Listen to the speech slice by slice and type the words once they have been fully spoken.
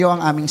Iyo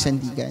ang aming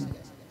sandigan.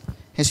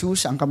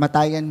 Jesus, ang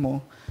kamatayan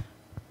mo,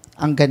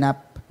 ang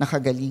ganap na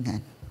kagalingan.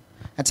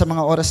 At sa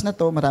mga oras na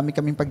to, marami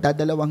kaming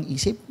pagdadalawang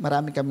isip,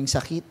 marami kaming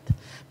sakit,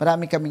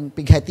 marami kaming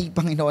pighati,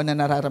 Panginoon, na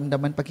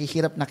nararamdaman,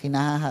 paghihirap na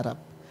kinaharap.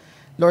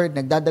 Lord,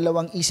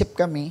 nagdadalawang isip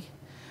kami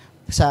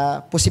sa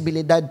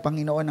posibilidad,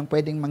 Panginoon, ng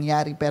pwedeng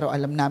mangyari, pero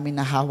alam namin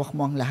na hawak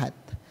mo ang lahat.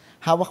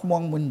 Hawak mo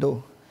ang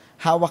mundo.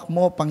 Hawak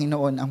mo,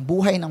 Panginoon, ang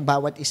buhay ng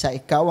bawat isa,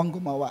 ikaw ang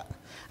gumawa.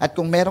 At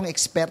kung merong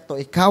eksperto,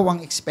 ikaw ang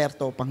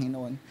eksperto,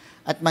 Panginoon.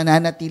 At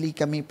mananatili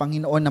kami,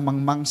 Panginoon, na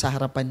mangmang sa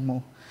harapan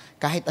mo.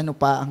 Kahit ano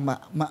pa ang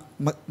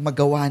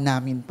magawa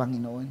namin,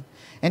 Panginoon.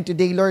 And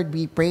today, Lord,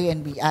 we pray and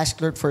we ask,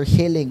 Lord, for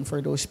healing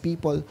for those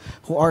people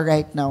who are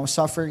right now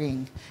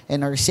suffering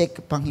and are sick,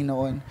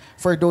 Panginoon.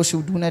 For those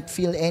who do not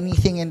feel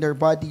anything in their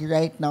body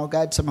right now,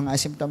 God, sa mga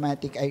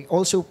asymptomatic, I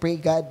also pray,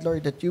 God,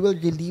 Lord, that you will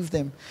relieve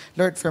them,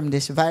 Lord, from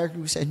this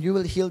virus and you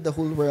will heal the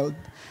whole world.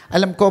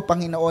 Alam ko,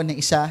 Panginoon, na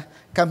isa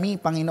kami,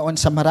 Panginoon,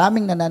 sa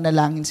maraming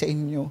nananalangin sa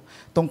inyo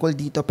tungkol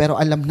dito, pero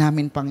alam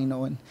namin,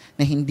 Panginoon,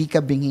 na hindi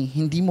ka bingi,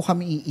 hindi mo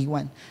kami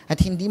iiwan,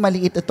 at hindi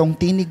maliit itong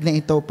tinig na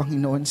ito,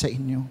 Panginoon, sa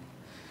inyo.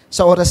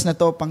 Sa oras na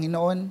to,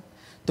 Panginoon,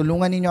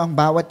 tulungan ninyo ang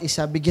bawat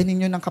isa, bigyan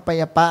ninyo ng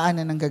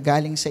kapayapaan na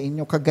nanggagaling sa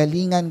inyo,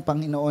 kagalingan,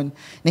 Panginoon,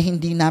 na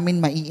hindi namin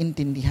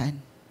maiintindihan.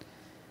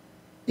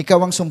 Ikaw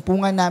ang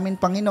sumpungan namin,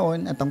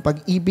 Panginoon, at ang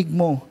pag-ibig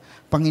mo,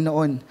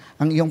 Panginoon,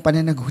 ang iyong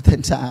pananagutan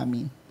sa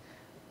amin.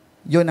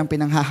 Yun ang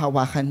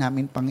pinanghahawakan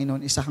namin,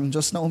 Panginoon. Isa kang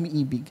Diyos na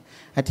umiibig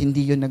at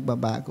hindi yun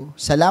nagbabago.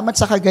 Salamat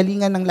sa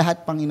kagalingan ng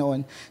lahat,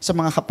 Panginoon, sa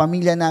mga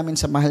kapamilya namin,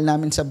 sa mahal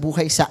namin sa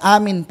buhay, sa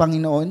amin,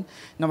 Panginoon,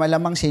 na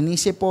malamang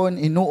sinisipon,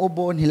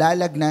 inuubon,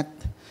 hilalagnat,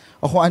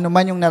 o kung ano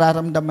man yung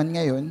nararamdaman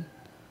ngayon.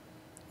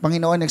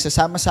 Panginoon,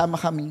 nagsasama-sama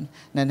kami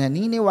na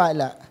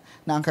naniniwala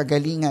na ang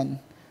kagalingan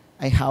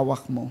ay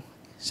hawak mo.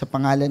 Sa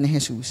pangalan ni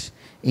Jesus,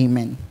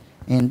 Amen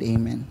and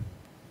Amen.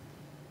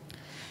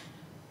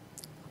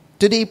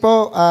 Today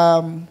po,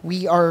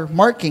 we are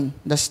marking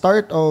the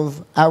start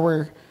of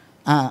our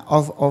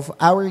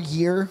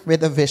year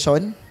with a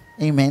vision.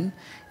 Amen.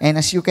 And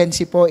as you can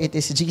see po, it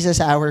is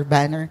Jesus our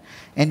banner,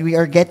 and we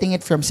are getting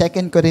it from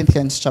 2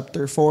 Corinthians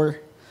chapter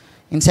 4.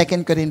 In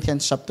 2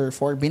 Corinthians chapter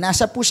 4,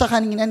 binasa po siya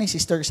kanina ni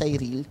Sister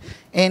Cyril.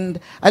 And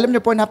alam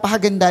niyo po,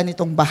 napakaganda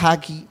nitong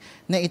bahagi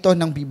na ito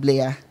ng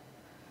Biblia.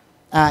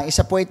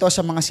 Isa po ito sa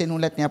mga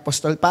sinulat ni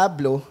Apostol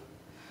Pablo.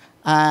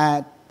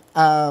 At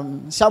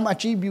some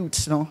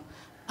attributes, no?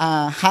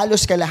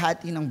 Halos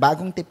kalahati ng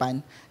bagong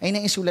tipan ay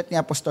naisulat ni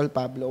Apostol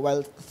Pablo,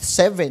 while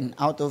 7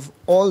 out of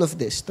all of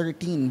this,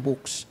 13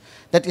 books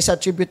that is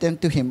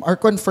attributed to him are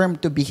confirmed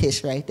to be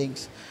his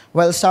writings,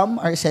 while some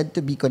are said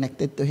to be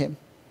connected to him.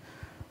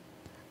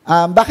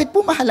 Bakit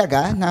po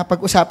mahalaga na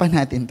pag-usapan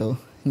natin to?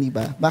 Hindi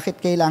ba? Bakit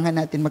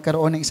kailangan natin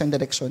magkaroon ng isang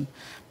direksyon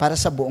para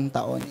sa buong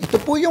taon? Ito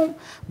po yung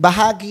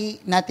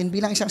bahagi natin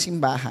bilang isang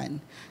simbahan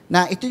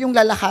na ito yung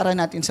lalakaran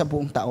natin sa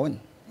buong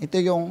taon. Ito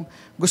yung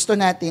gusto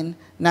natin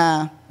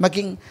na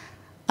maging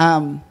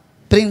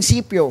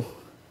prinsipyo.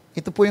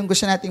 Ito po yung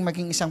gusto nating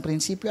maging isang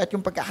prinsipyo at yung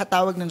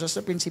pagkakatawag ng Diyos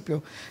sa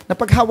prinsipyo na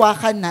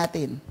paghawakan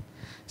natin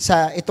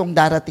sa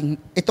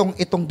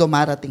itong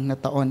dumarating na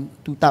taon,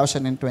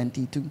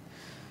 2022.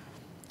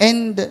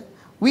 And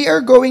we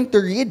are going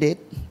to read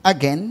it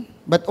again,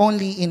 but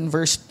only in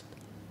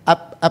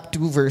up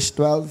to verse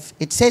 12.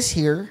 It says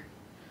here,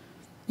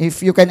 if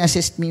you can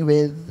assist me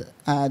with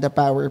the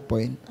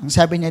PowerPoint. Ang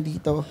sabi niya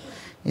dito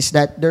is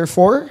that,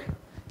 therefore,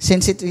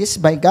 since it is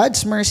by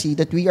God's mercy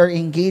that we are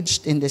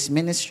engaged in this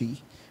ministry,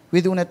 we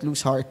do not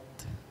lose heart.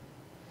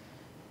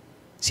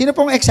 Sino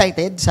pong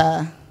excited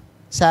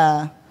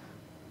sa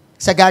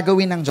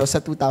gagawin ng Diyos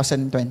sa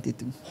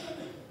 2022?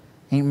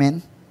 Amen?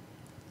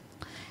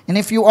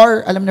 And if you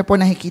are, alam na po,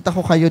 nakikita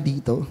ko kayo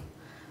dito,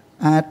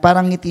 at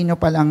parang ngiti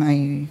nyo pa lang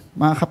ay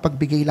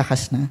makakapagbigay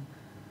lakas na.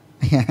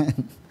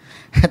 Ayan.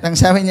 At ang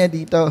sabi niya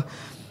dito,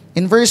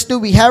 in verse 2,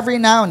 we have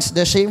renounced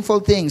the shameful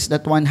things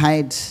that one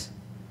hides.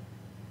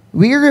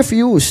 We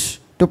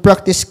refuse to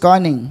practice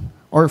cunning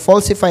or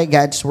falsify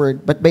God's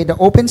word, but by the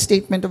open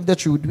statement of the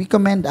truth, we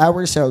commend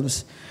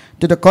ourselves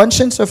to the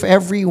conscience of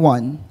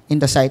everyone in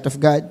the sight of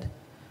God.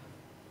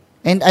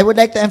 And I would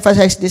like to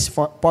emphasize this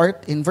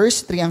part. In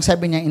verse 3, ang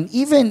sabi niya, and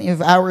even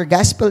if our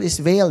gospel is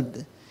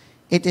veiled,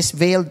 it is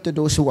veiled to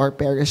those who are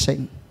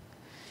perishing.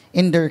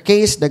 In their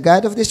case, the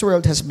God of this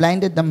world has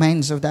blinded the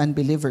minds of the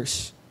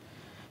unbelievers,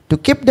 to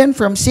keep them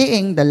from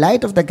seeing the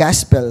light of the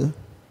gospel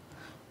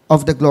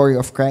of the glory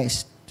of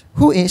Christ,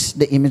 who is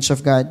the image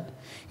of God.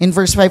 In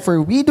verse 5,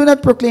 for we do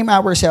not proclaim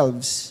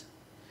ourselves.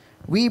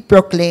 We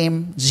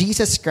proclaim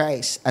Jesus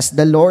Christ as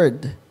the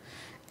Lord,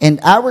 and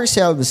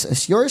ourselves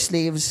as your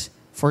slaves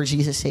for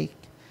Jesus' sake.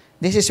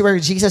 This is where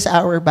Jesus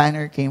our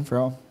banner came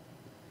from.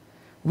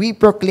 We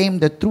proclaim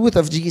the truth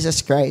of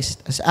Jesus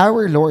Christ as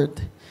our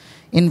Lord.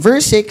 In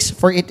verse 6,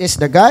 for it is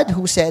the God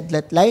who said,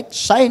 let light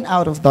shine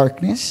out of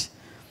darkness,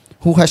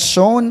 who has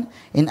shown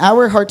in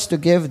our hearts to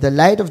give the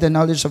light of the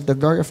knowledge of the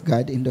glory of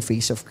God in the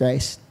face of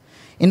Christ.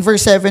 In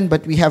verse 7,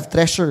 but we have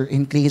treasure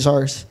in clay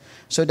jars,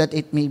 so that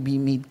it may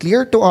be made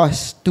clear to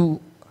us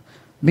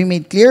be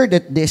made clear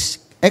that this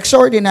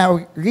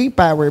extraordinary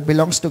power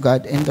belongs to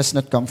God and does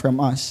not come from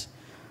us.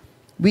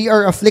 We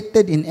are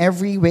afflicted in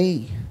every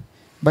way,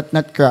 but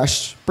not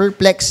crushed,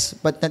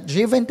 perplexed, but not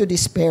driven to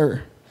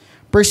despair,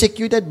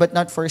 persecuted, but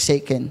not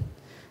forsaken,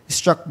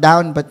 struck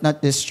down, but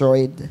not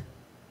destroyed.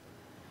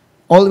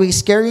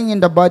 Always carrying in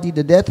the body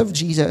the death of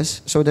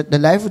Jesus, so that the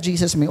life of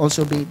Jesus may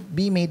also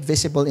be made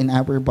visible in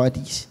our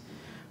bodies.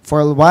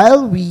 For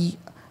while we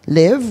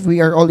live, we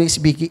are always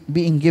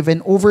being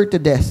given over to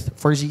death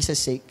for Jesus'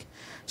 sake,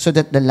 so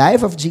that the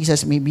life of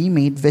Jesus may be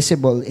made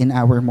visible in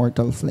our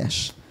mortal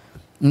flesh.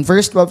 In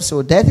verse 12,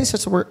 so death is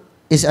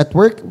at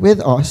work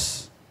with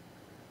us,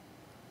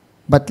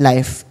 but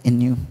life in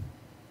you.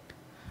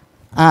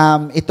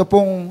 Ito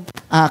pong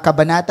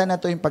kabanata na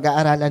to yung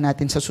pag-aaralan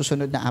natin sa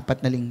susunod na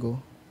 4 na linggo.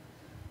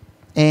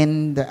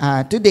 And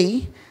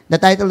today, the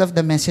title of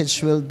the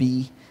message will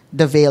be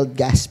The Veiled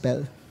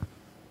Gospel.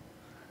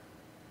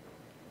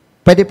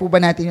 Pwede po ba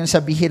natin yung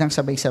sabihin ng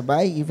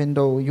sabay-sabay even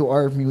though you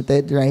are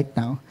muted right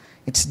now?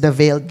 It's The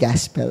Veiled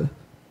Gospel.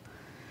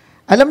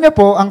 Alam niyo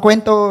po, ang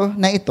kwento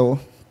na ito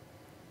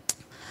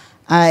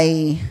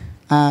ay,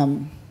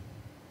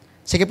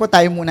 sige po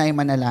tayo muna ay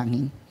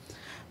manalangin.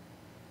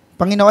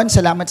 Panginoon,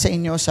 salamat sa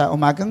inyo sa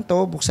umagang to.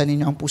 Buksan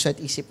ninyo ang puso at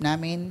isip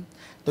namin.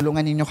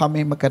 Tulungan ninyo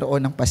kami magkaroon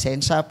ng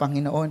pasensya,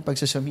 Panginoon,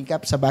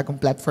 pagsusumikap sa bagong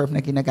platform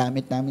na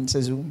ginagamit namin sa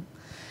Zoom.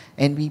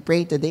 And we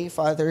pray today,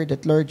 Father,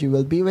 that, Lord, you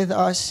will be with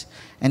us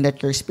and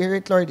that your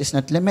Spirit, Lord, is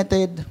not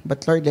limited,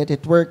 but, Lord, let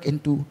it work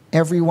into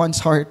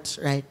everyone's hearts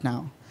right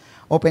now.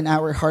 Open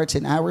our hearts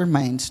and our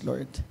minds,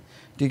 Lord,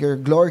 to your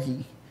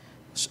glory.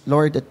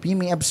 Lord, that we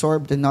may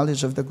absorb the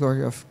knowledge of the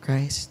glory of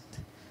Christ.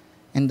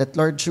 And that,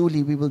 Lord,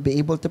 truly we will be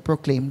able to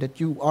proclaim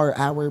that you are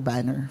our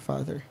banner,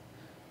 Father.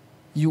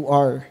 You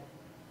are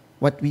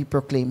what we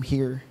proclaim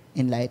here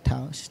in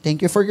Lighthouse. Thank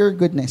you for your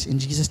goodness. In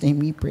Jesus'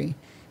 name we pray.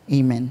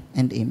 Amen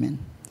and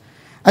amen.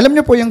 Alam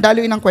niyo po, yung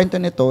daloy ng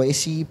kwento nito is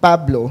si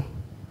Pablo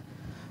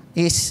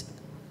is,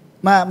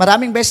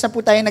 maraming beses na po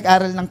tayo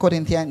nag-aral ng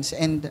Corinthians.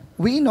 And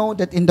we know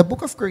that in the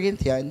book of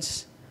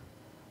Corinthians,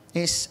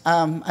 is,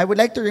 I would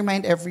like to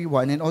remind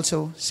everyone, and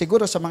also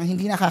siguro sa mga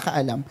hindi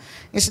nakakaalam,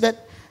 is that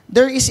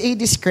there is a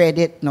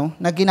discredit, no,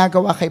 na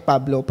ginagawa kay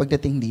Pablo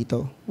pagdating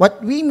dito.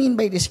 What we mean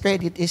by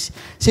discredit is,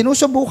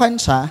 sinusubukan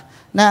siya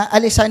na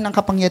alisan ng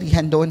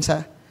kapangyarihan doon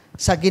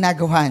sa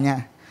ginagawa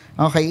niya.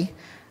 Okay?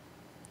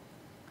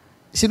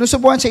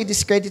 Sinusubukan siya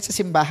i-discredit sa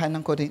simbahan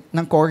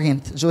ng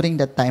Corinth during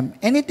that time.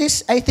 And it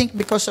is, I think,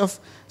 because of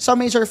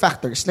some major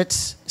factors.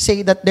 Let's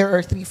say that there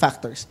are 3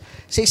 factors.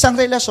 Sa isang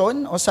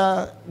relasyon o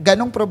sa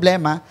ganong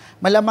problema,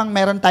 malamang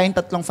meron tayong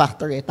 3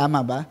 factor eh.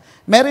 Tama ba?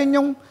 Meron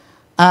yung,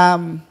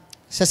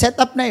 sa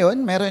setup na yon,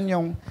 meron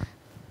yung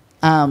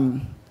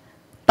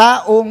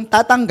taong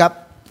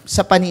tatanggap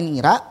sa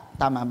paninira.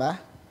 Tama ba?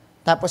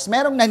 Tapos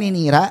merong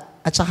naninira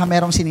at saka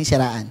merong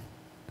sinisiraan.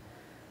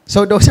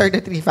 So those are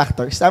the 3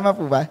 factors. Tama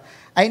po ba?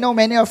 I know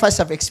many of us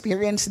have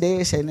experienced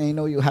this and I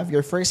know you have your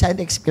first-hand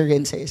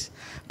experiences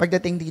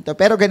pagdating dito.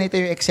 Pero ganito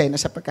yung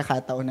eksena sa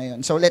pagkakataon na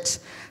yun. So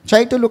let's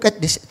try to look at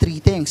these 3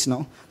 things.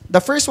 No?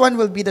 The first one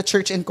will be the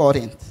church in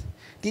Corinth.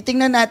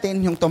 Titingnan natin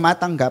yung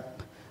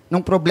tumatanggap ng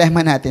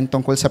problema natin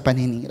tungkol sa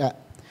paninira.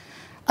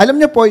 Alam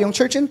niyo po, yung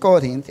church in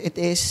Corinth, it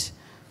is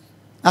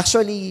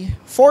actually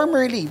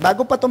formerly,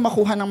 bago pa ito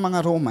makuha ng mga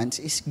Romans,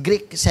 is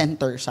Greek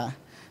center siya.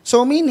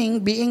 So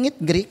meaning, being it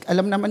Greek,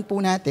 alam naman po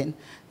natin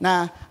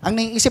na ang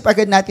naiisip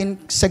agad natin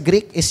sa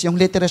Greek is yung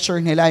literature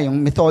nila, yung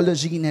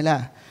mythology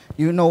nila.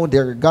 You know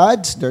their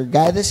gods, their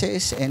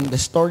goddesses, and the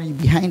story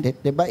behind it.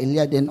 Diba?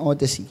 Iliad and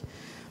Odyssey.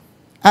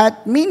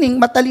 At meaning,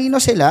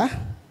 matalino sila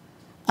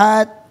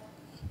at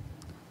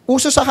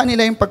uso sa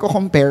kanila yung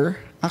pagko-compare,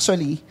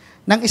 actually,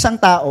 ng isang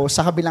tao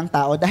sa kabilang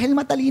tao dahil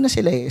matalino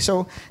sila eh.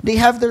 So, they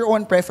have their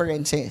own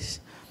preferences.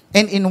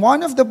 And in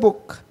one of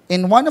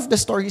the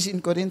stories in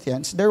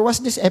Corinthians, there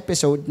was this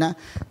episode na,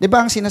 di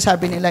ba ang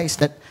sinasabi nila is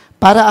that,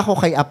 para ako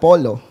kay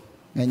Apollo,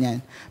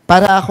 ganyan.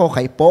 Para ako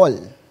kay Paul.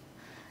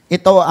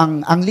 Ito,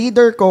 ang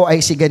leader ko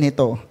ay si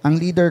ganito.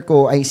 Ang leader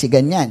ko ay si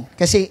ganyan.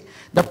 Kasi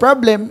the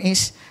problem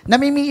is,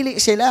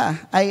 namimili sila.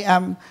 I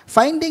am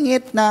finding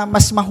it na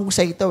mas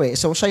mahusay ito eh.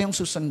 So, siya yung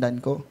susundan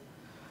ko.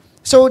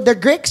 So, the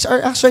Greeks are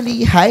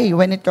actually high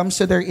when it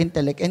comes to their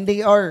intellect. And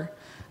they are,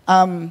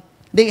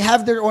 they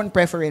have their own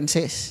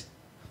preferences.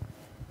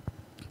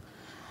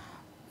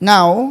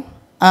 Now,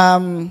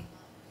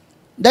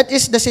 that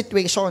is the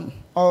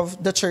situation of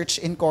the church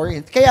in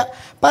Corinth. Kaya,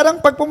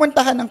 parang pag pumunta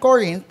ka ng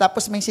Corinth,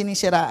 tapos may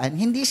sinisiraan,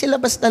 hindi sila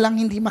basta lang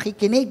hindi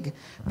makikinig.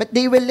 But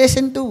they will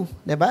listen to,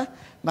 diba?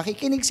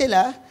 Makikinig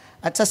sila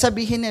at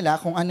sasabihin nila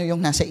kung ano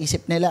yung nasa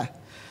isip nila.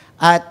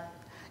 At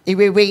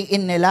i-weigh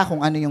in nila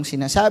kung ano yung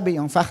sinasabi,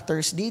 yung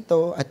factors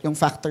dito at yung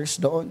factors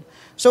doon.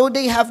 So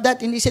they have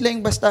that, hindi sila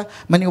yung basta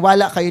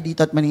maniwala kayo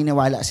dito at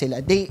maniniwala sila.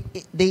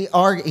 They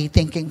are a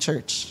thinking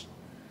church.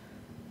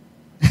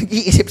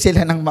 Nag-iisip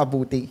sila ng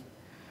mabuti.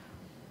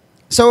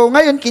 So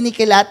ngayon,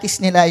 kinikilatis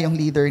nila yung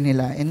leader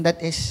nila and that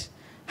is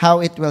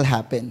how it will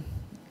happen.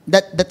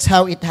 That's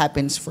how it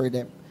happens for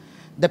them.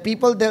 The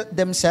people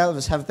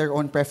themselves have their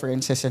own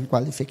preferences and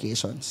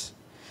qualifications.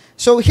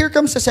 So here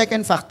comes the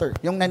second factor,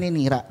 yung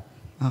naninira.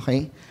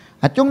 Okay?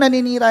 At yung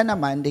naninira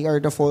naman, they are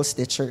the false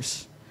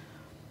teachers.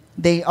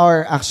 They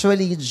are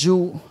actually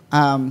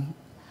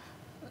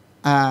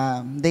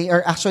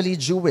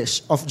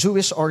Jewish, of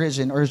Jewish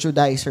origin or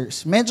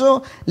Judaizers. Medyo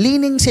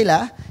leaning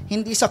sila,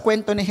 hindi sa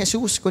kwento ni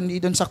Jesus, kundi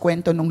dun sa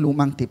kwento ng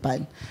lumang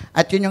tipan.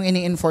 At yun yung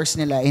ini-enforce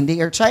nila. And they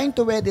are trying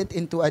to wed it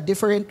into a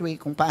different way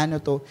kung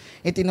paano to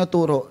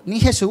itinuturo ni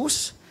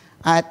Jesus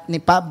at ni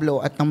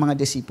Pablo at ng mga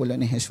disipulo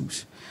ni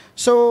Jesus.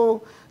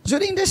 So,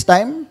 during this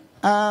time,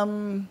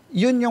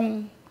 yun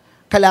yung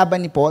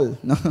kalaban ni Paul,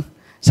 no?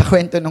 Sa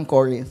kwento ng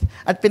Corinth.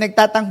 At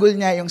pinagtatanggol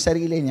niya yung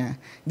sarili niya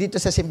dito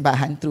sa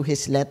simbahan through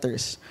his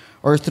letters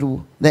or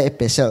through the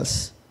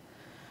epistles.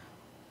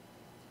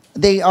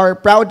 They are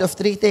proud of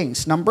three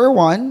things. Number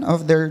one,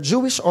 of their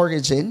Jewish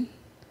origin.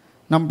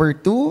 Number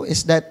two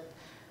is that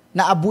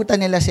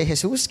naabutan nila si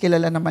Jesus.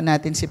 Kilala naman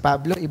natin si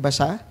Pablo, iba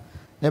siya.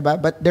 Diba?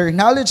 But their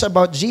knowledge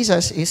about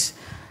Jesus is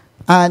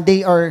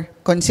they are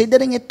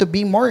considering it to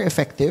be more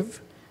effective.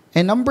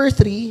 And number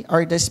three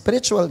are the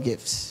spiritual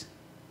gifts.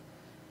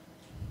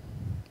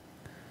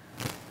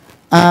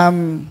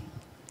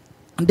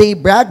 They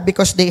brag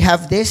because they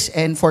have this,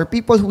 and for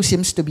people who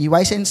seems to be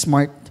wise and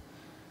smart,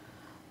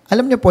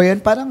 alam niyo po yun,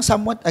 parang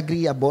somewhat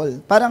agreeable.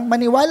 Parang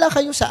maniwala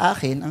kayo sa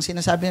akin, ang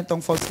sinasabi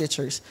nitong false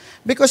teachers,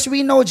 because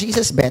we know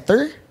Jesus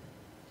better,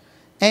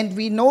 and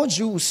we know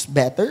Jews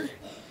better,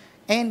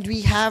 and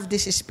we have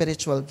these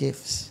spiritual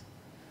gifts.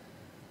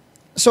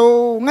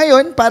 So,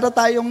 ngayon, para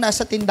tayong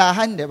nasa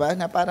tindahan, di ba,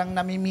 na parang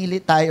namimili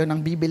tayo ng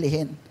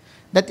bibilihin.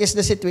 That is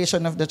the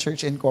situation of the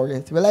church in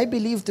Corinth. Will I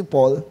believe to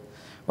Paul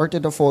or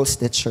to the false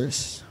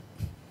teachers?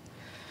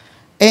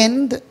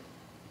 And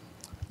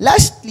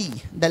lastly,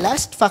 the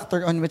last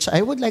factor on which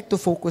I would like to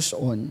focus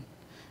on,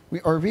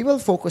 we will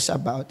focus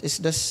about, is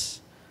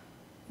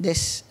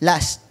this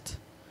last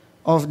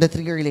of the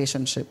three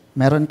relationship.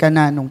 Meron ka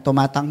na nung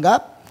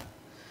tumatanggap,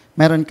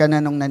 meron ka na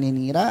nung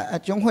naninira,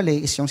 at yung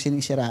huli is yung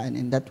sinisiraan,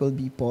 and that will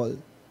be Paul.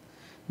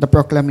 The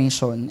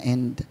proclamation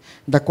and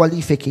the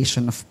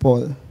qualification of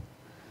Paul.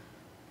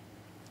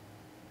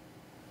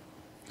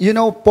 You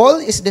know,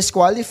 Paul is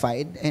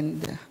disqualified,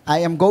 and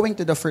I am going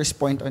to the first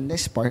point on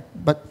this part,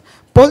 but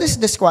Paul is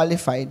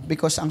disqualified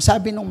because ang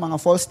sabi ng mga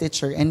false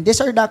teacher, and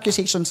these are the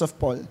accusations of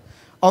Paul,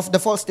 of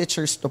the false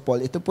teachers to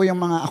Paul. Ito po yung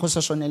mga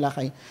akusasyon nila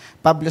kay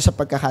Pablo sa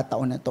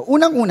pagkakataon na to.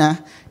 Unang-una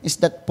is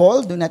that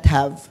Paul do not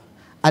have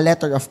a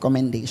letter of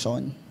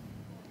commendation.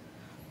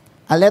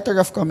 A letter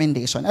of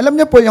commendation. Alam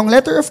niyo po, yung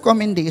letter of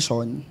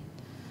commendation,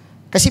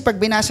 kasi pag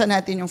binasa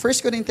natin yung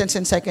 1 Corinthians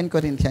and 2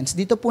 Corinthians,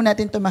 dito po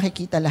natin ito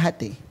makikita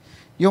lahat eh.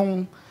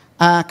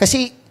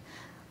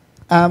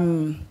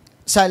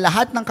 Sa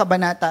lahat ng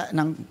kabanata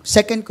ng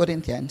 2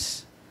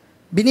 Corinthians,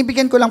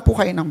 binibigyan ko lang po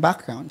kayo ng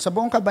background. Sa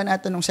buong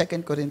kabanata ng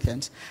 2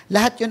 Corinthians,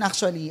 lahat yun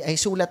actually ay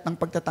sulat ng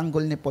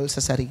pagtatanggol ni Paul sa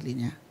sarili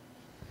niya.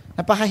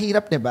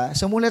 Napakahirap, di ba?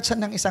 Sumulat siya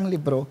ng isang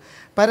libro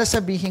para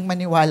sabihing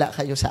maniwala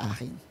kayo sa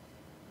akin.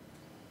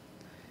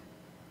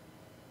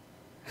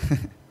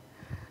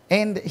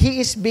 And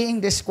he is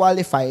being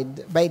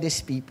disqualified by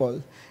these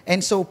people. And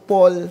so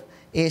Paul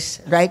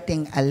is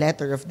writing a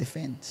letter of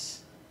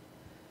defense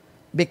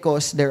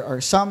because there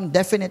are some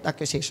definite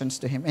accusations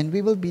to him, and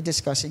we will be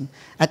discussing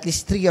at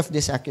least 3 of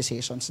these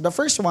accusations. The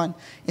first one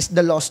is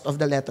the loss of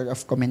the letter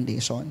of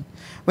commendation.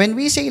 When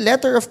we say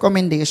letter of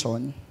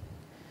commendation,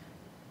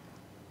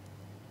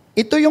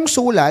 ito yung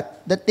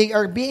sulat that they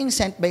are being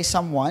sent by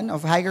someone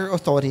of higher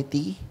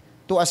authority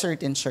to a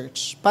certain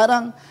church.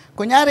 Parang,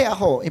 kunyari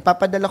ako,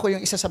 ipapadala ko yung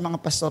isa sa mga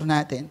pastor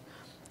natin.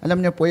 Alam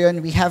niyo po yun,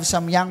 we have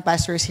some young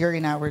pastors here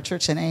in our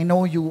church, and I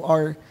know you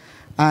are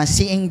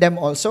seeing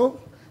them also.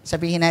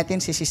 Sabihin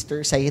natin si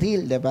Sister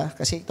Cyril, diba?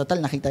 Kasi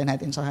total, nakita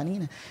natin sa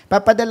kanina.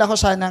 Ipapadala ko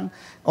siya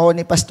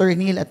ni Pastor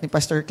Neil at ni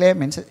Pastor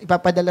Clemens,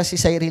 ipapadala si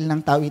Cyril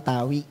ng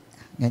tawi-tawi.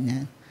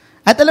 Ganyan.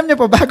 At alam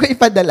niyo po, bago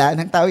ipadala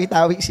ng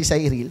tawi-tawi si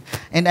Cyril,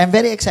 and I'm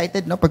very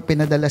excited, no, pag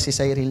pinadala si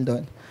Cyril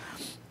doon.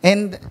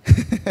 And,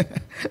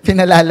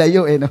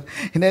 pinalalayo no?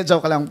 Hindi,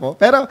 joke lang po.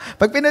 Pero,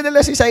 pag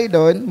pinadala si Sai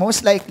doon,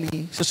 most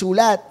likely,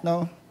 susulat,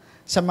 no?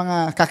 Sa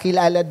mga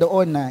kakilala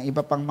doon na iba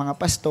pang mga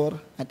pastor,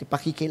 at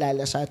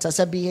ipakikilala siya. At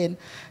sasabihin,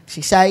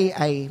 si Sai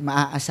ay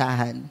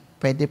maaasahan.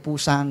 Pwede po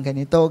siyang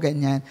ganito,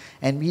 ganyan.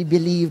 And we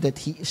believe that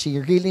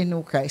she really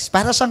knew Christ.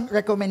 Para siyang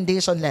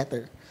recommendation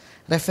letter.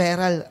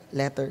 Referral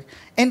letter.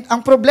 And ang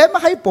problema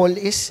kay Paul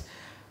is,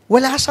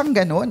 wala siyang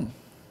ganon.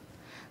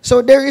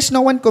 So there is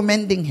no one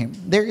commending him.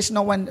 There is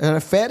no one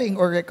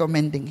referring or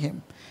recommending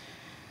him.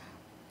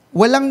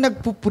 Walang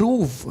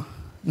nagpo-prove,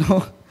 no,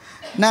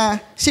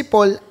 na si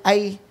Paul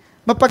ay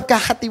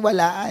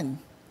mapagkakatiwalaan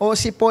o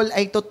si Paul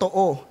ay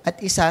totoo at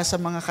isa sa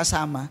mga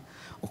kasama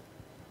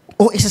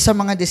o isa sa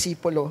mga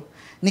disipulo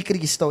ni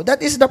Kristo.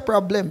 That is the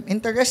problem.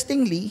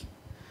 Interestingly,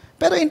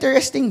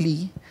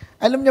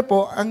 alam niyo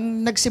po,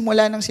 ang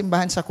nagsimula ng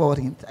simbahan sa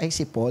Corinth ay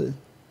si Paul.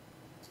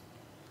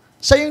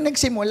 Siya yung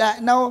nagsimula.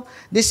 Now,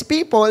 these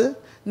people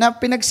na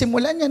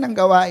pinagsimulan niya ng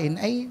gawain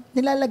ay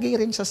nilalagay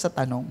rin siya sa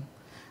tanong.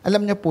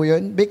 Alam niyo po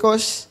yun?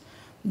 Because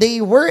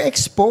they were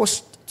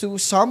exposed to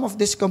some of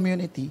this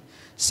community,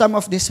 some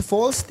of these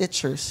false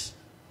teachers.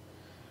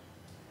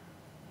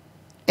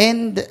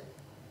 And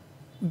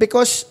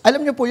because,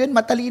 alam niyo po yun,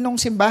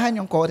 matalinong simbahan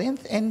yung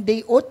Corinth, and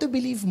they ought to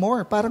believe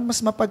more. Parang mas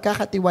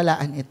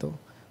mapagkakatiwalaan ito,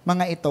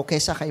 mga ito,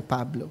 kaysa kay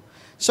Pablo.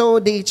 So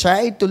they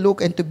tried to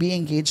look and to be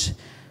engaged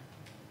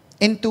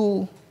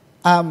into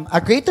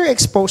a greater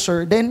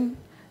exposure, then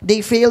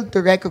they failed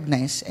to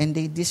recognize and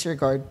they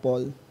disregard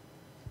Paul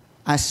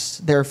as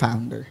their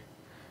founder.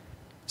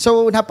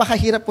 So,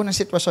 napakahirap po ng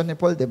sitwasyon ni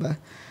Paul, di ba?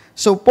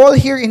 So, Paul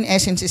here in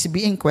essence is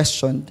being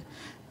questioned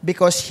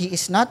because he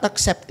is not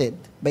accepted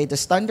by the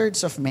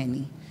standards of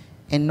many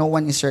and no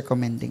one is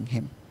recommending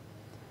him.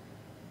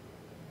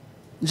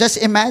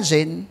 Just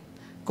imagine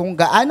kung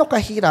gaano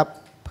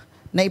kahirap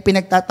na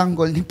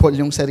ipinagtatanggol ni Paul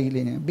yung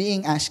sarili niya,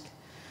 being asked,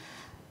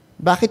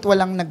 bakit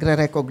walang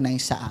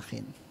nagre-recognize sa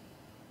akin?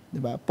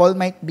 Diba? Paul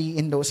might be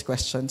in those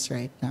questions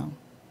right now.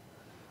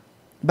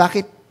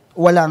 Bakit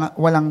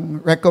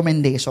walang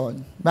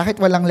recommendation?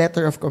 Bakit walang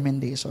letter of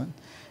commendation?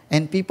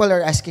 And people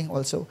are asking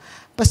also,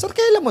 Pastor,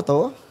 kilala mo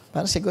to?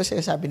 Parang siguro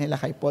sabi nila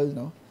kay Paul,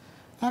 no?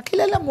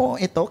 Kilala mo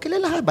ito?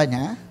 Kilala ka ba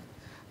niya?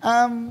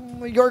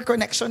 Your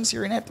connections,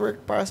 your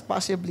network,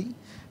 possibly.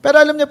 Pero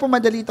alam niyo po,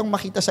 madali itong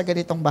makita sa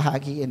ganitong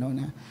bahagi,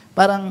 na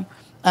parang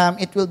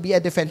it will be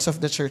a defense of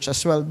the church as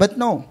well. But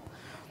no,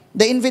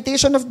 the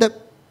invitation of the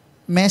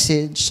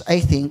message, I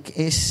think,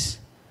 is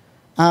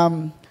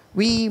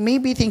we may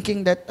be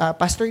thinking that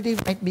Pastor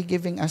Dave might be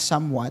giving us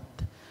somewhat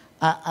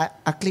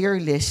a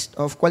clear list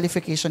of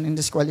qualification and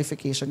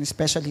disqualification,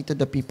 especially to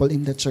the people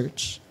in the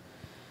church.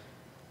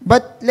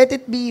 But let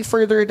it be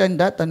further than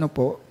that,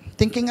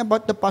 thinking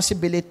about the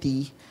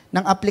possibility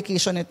ng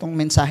application nitong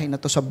mensahe na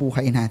to sa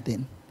buhay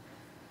natin.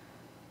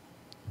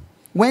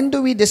 When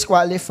do we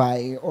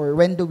disqualify or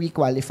when do we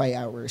qualify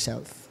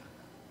ourselves?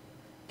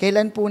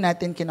 Kailan po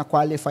natin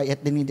kina-qualify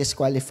at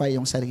dinidisqualify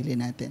yung sarili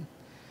natin?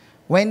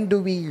 When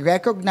do we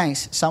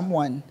recognize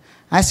someone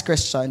as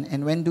Christian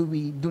and when do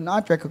we do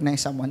not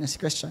recognize someone as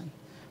Christian?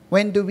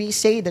 When do we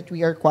say that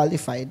we are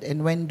qualified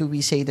and when do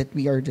we say that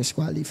we are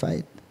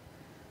disqualified?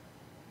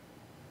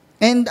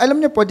 And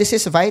alam niyo po, this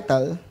is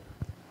vital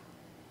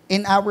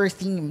in our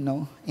theme,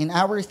 no? In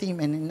our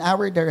theme and in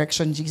our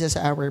direction, Jesus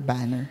our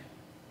banner.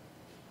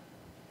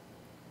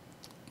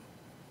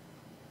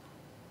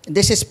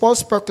 This is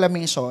Paul's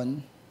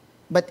proclamation,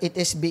 but it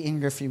is being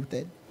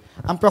refuted.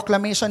 Ang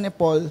proclamation ni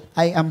Paul,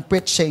 I am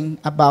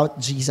preaching about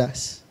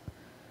Jesus.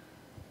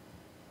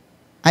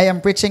 I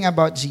am preaching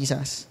about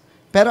Jesus.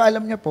 Pero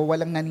alam niyo po,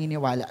 walang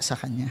naniniwala sa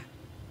kanya.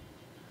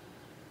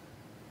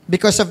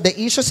 Because of the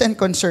issues and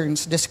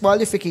concerns,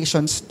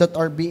 disqualifications that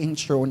are being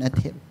thrown at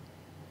him.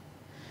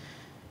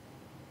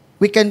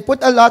 We can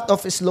put a lot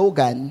of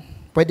slogan.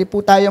 Pwede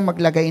po tayong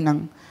maglagay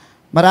ng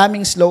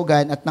maraming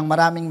slogan at ng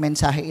maraming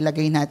mensahe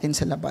ilagay natin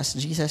sa labas.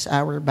 Jesus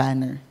our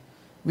banner.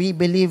 We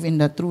believe in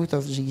the truth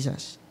of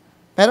Jesus.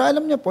 Pero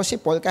alam niyo po, si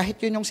Paul, kahit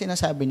yun yung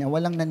sinasabi niya,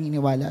 walang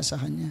naniniwala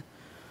sa kanya.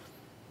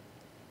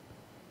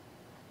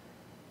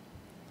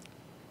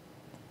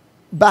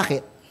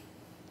 Bakit?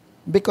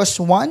 Because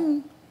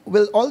one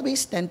will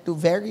always tend to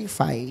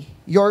verify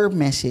your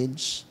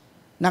message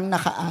nang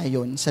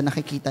nakaayon sa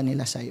nakikita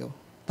nila sa'yo.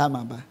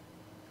 Tama ba?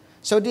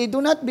 So they do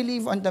not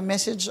believe on the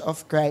message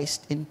of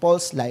Christ in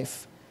Paul's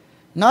life,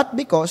 not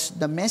because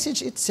the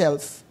message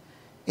itself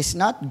is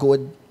not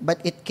good, but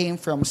it came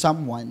from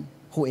someone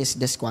who is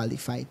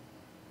disqualified.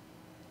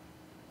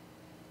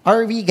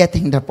 Are we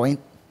getting the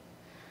point?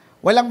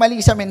 Walang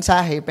mali sa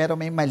mensahe, pero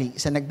may mali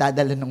sa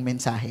nagdadala ng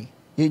mensahe.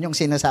 Yun yung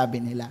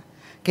sinasabi nila.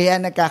 Kaya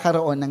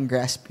nagkakaroon ng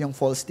grasp yung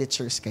false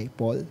teachers kay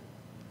Paul.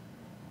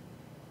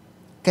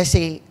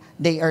 Kasi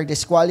they are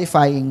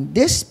disqualifying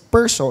this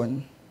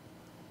person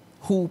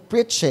who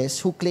preaches,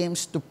 who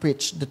claims to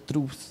preach the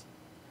truth.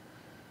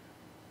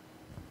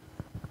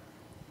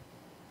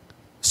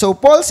 So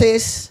Paul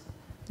says,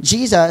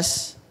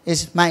 Jesus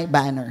is my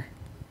banner.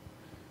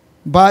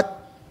 But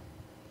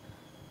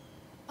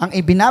ang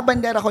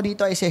ibinabandera ko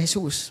dito ay si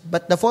Jesus.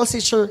 But the false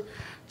teachers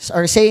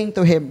are saying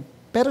to him,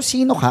 pero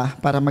sino ka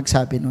para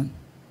magsabi nun?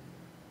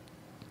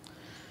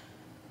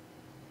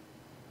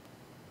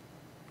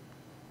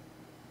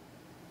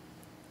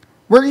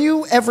 Were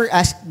you ever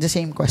asked the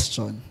same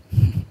question?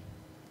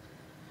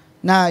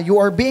 Na you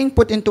are being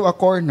put into a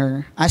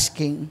corner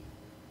asking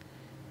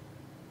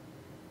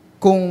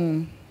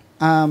kung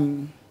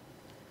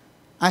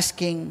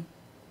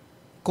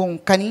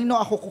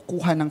kanino ako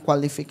kukuha ng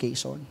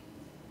qualification.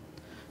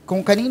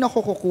 Kung kanino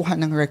ako kukuha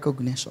ng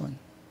recognition.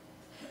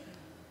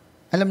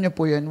 Alam niyo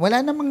po yun, wala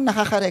namang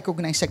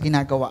nakaka-recognize sa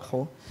ginagawa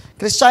ko.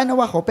 Kristiyano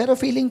ako, pero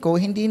feeling ko,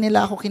 hindi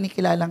nila ako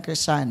kinikilalang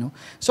Kristiyano.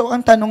 So,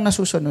 ang tanong na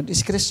susunod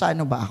is,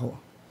 Kristiyano ba ako?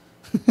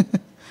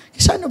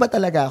 Kristiyano ba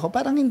talaga ako?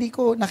 Parang hindi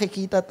ko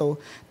nakikita to.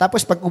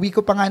 Tapos, pag uwi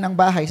ko pa nga ng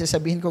bahay,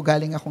 sasabihin ko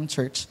galing akong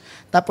church.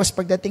 Tapos,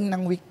 pagdating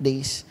ng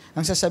weekdays,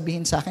 ang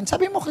sasabihin sa akin,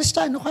 sabi mo,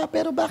 Kristiyano ka,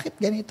 pero bakit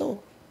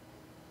ganito?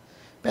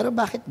 Pero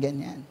bakit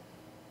ganyan?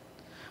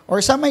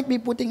 Or some might be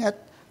putting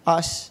at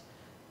us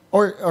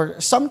or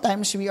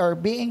sometimes we are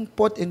being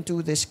put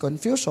into this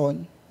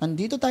confusion.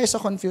 Nandito tayo sa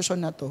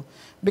confusion na to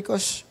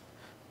because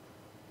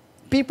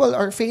people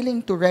are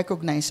failing to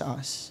recognize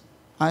us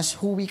as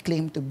who we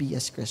claim to be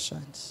as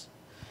Christians.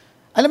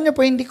 Alam niyo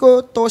po, hindi ko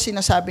to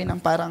sinasabi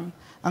ng parang,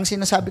 ang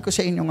sinasabi ko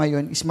sa inyo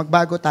ngayon is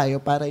magbago tayo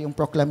para yung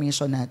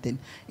proclamation natin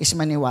is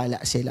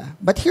maniwala sila.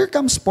 But here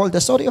comes Paul. The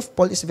story of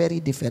Paul is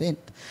very different.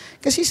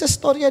 Kasi sa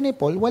storya ni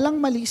Paul,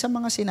 walang mali sa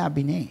mga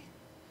sinabi niya eh.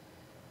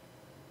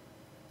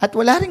 At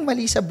wala ring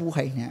mali sa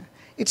buhay niya.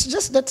 It's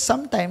just that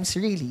sometimes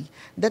really,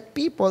 that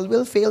people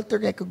will fail to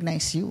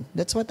recognize you.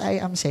 That's what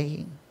I am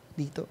saying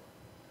dito.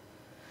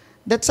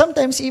 That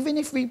sometimes even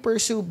if we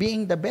pursue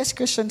being the best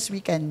Christians we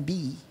can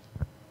be,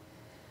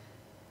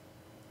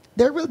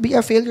 there will be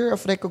a failure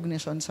of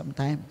recognition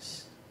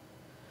sometimes.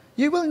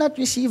 You will not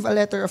receive a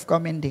letter of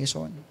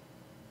commendation.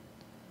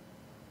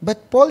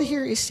 But Paul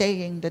here is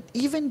saying that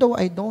even though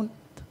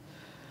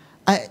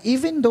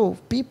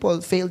people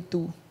fail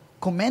to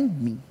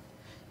commend me,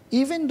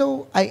 even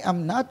though I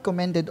am not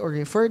commended or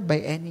referred by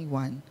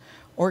anyone,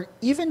 or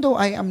even though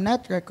I am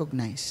not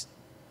recognized,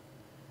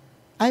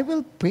 I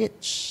will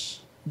preach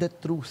the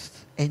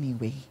truth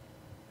anyway.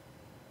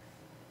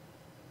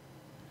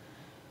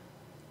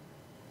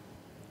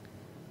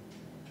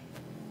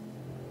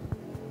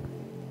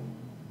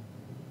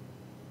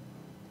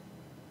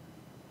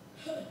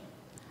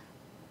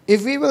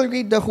 If we will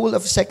read the whole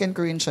of 2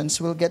 Corinthians,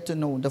 we'll get to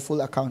know the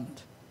full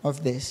account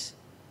of this.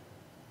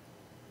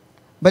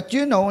 But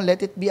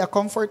let it be a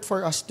comfort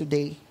for us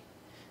today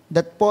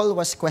that Paul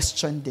was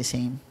questioned the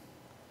same.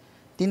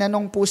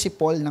 Tinanong po si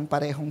Paul ng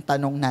parehong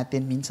tanong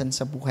natin minsan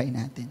sa buhay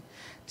natin.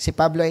 Si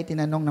Pablo ay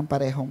tinanong ng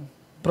parehong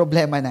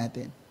problema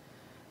natin.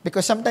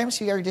 Because sometimes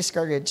we are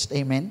discouraged,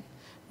 amen?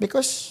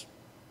 Because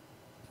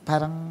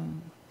parang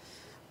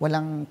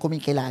walang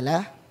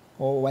kumikilala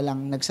o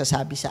walang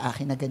nagsasabi sa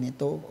akin na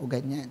ganito o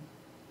ganyan.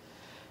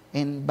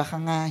 And baka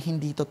nga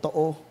hindi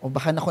totoo o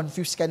baka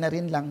na-confuse ka na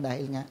rin lang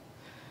dahil nga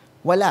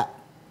wala.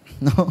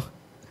 No?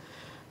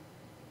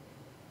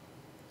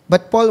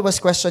 But Paul was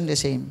questioned the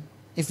same.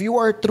 If you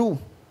are true,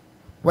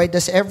 why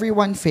does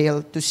everyone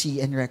fail to see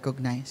and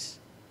recognize?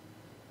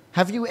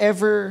 Have you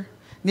ever,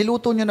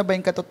 niluto nyo na ba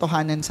yung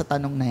katotohanan sa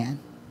tanong na yan?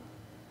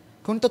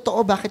 Kung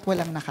totoo, bakit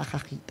walang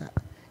nakakakita?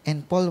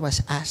 And Paul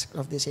was asked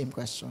of the same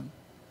question.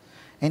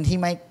 And he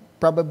might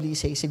probably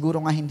say,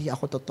 siguro nga hindi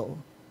ako totoo.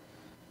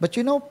 But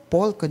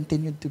Paul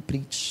continued to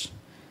preach.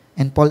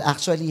 And Paul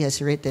actually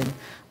has written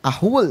a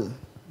whole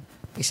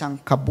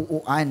isang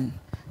kabuuan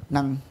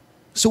ng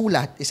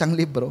sulat, isang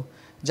libro,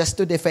 just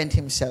to defend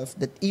himself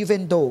that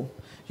even though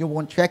you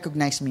won't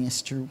recognize me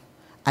as true,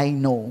 I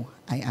know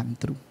I am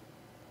true.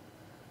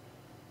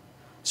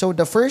 So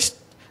the first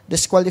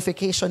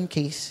disqualification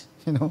case,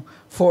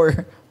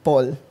 for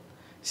Paul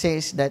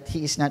says that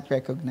he is not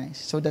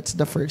recognized. So that's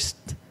the first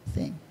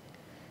thing,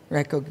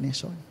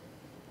 recognition.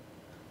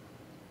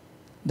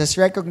 This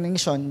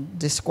recognition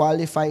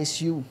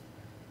disqualifies you,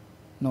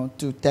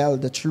 to tell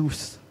the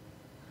truth,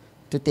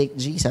 to take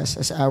Jesus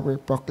as our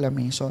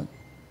proclamation.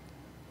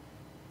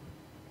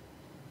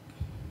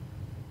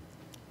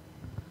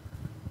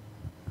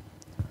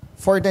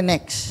 For the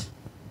next,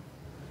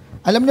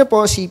 alam niyo po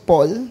si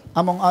Paul,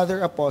 among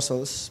other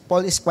apostles,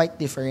 Paul is quite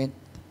different.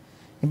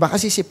 Iba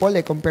kasi si Paul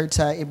compared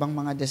sa ibang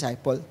mga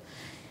disciple.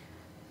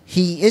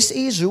 He is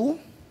a Jew,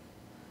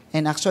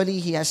 and actually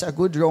he has a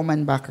good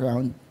Roman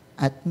background.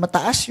 At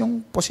mataas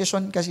yung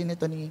posisyon kasi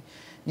nito ni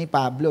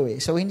Pablo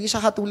So hindi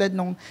siya katulad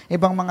ng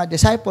ibang mga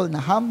disciple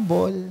na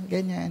humble,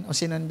 ganyan, o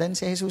sinundan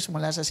si Jesus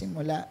mula sa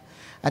simula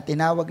at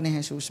tinawag ni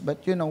Jesus.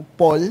 But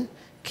Paul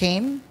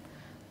came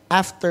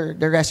after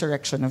the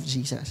resurrection of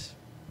Jesus.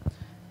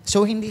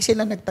 So hindi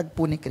sila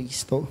nagtagpo ni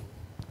Kristo.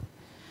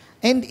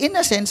 And in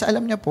a sense,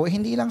 alam niyo po,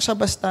 hindi lang siya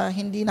basta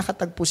hindi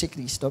nakatagpo si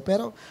Kristo,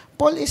 pero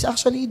Paul is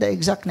actually the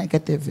exact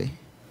negative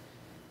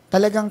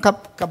Talagang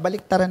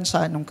kabaliktaran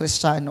siya nung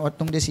Kristiyano at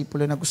nung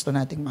disipulo na gusto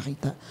nating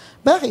makita.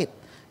 Bakit?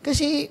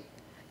 Kasi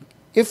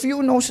if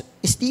you know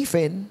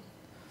Stephen,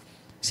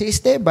 si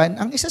Esteban,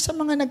 ang isa sa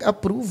mga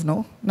nag-approve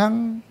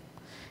ng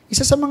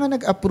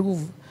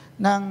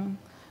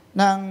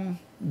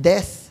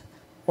death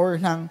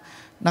or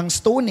ng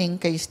stoning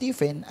kay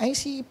Stephen ay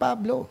si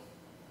Pablo.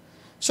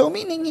 So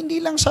meaning hindi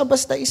lang siya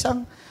basta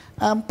isang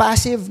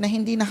passive na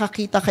hindi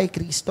nakakita kay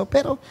Kristo,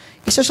 pero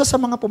isa siya sa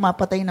mga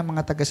pumapatay ng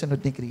mga tagasunod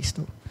ni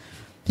Kristo.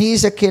 He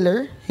is a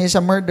killer, he is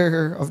a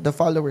murderer of the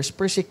followers,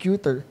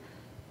 persecutor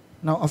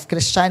of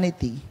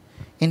Christianity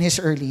in his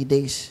early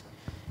days.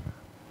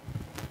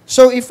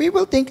 So if we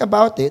will think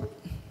about it,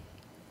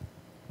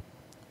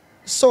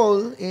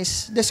 Saul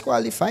is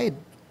disqualified,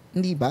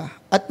 hindi ba?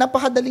 At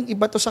napakadaling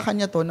ibato sa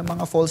kanya to ng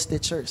mga false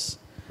teachers,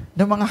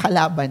 ng mga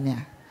kalaban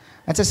niya.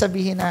 At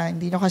sasabihin na,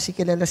 hindi nyo kasi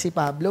kilala si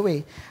Pablo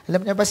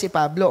Alam niyo ba si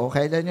Pablo? O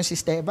kilala nyo si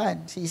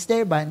Esteban. Si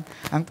Esteban,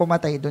 ang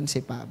pumatay doon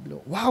si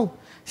Pablo. Wow!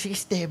 Si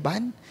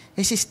Esteban?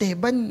 Si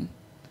Esteban,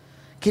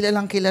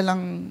 kilalang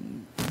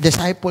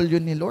disciple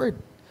yun ni Lord.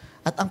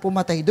 At ang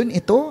pumatay doon,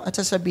 ito, at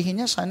sasabihin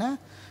niya, sana.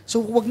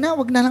 So, wag na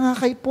lang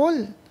nga kay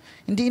Paul.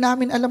 Hindi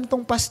namin alam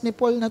tong past ni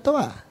Paul na to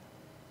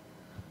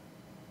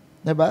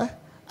Diba?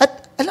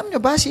 At alam nyo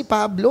ba, si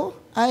Pablo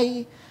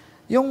ay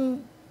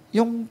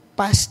yung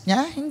past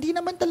niya, hindi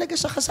naman talaga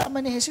siya kasama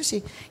ni Jesus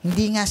eh.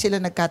 Hindi nga sila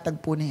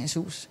nagkatagpo ni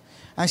Jesus.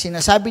 Ang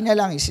sinasabi niya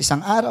lang is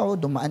isang araw,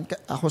 dumaan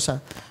ako sa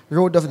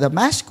road of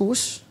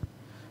Damascus,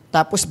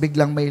 tapos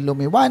biglang may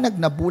lumiwanag,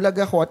 nabulag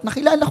ako at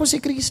nakilala ko si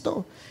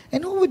Kristo.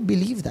 And who would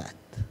believe that?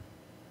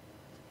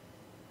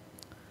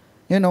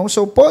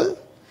 So Paul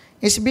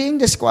is being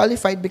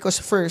disqualified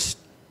because first,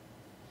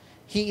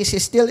 he is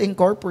still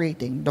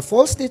incorporating, the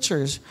false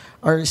teachers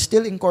are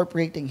still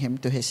incorporating him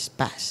to his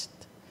past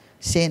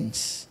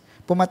sins.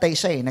 Pumatay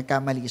siya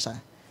nagkamali siya.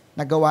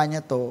 Nagawa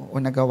niya to o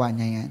nagawa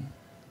niya yan.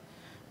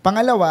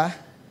 Pangalawa,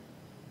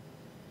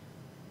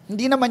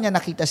 hindi naman niya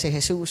nakita si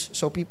Jesus,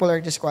 so people are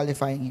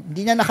disqualifying him.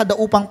 Hindi niya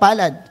nakadaupang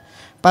palad.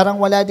 Parang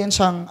wala din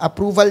siyang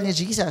approval ni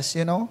Jesus,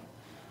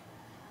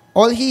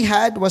 All he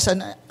had was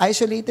an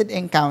isolated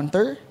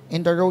encounter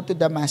in the road to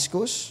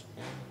Damascus.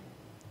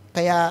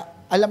 Kaya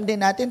alam din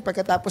natin,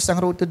 pagkatapos ng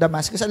road to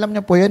Damascus, alam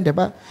niyo po yun, di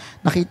ba?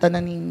 Nakita na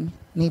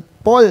ni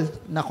Paul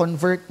na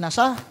convert na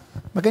siya.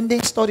 Maganda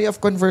yung story of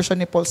conversion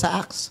ni Paul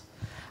sa Acts.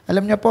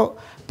 Alam niyo po,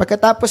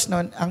 pagkatapos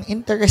nun, ang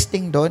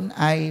interesting doon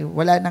ay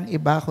wala nang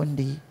iba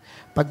kundi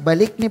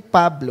pagbalik ni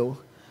Pablo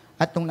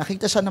at nung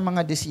nakita siya ng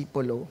mga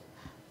disipulo,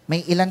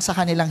 may ilan sa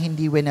kanilang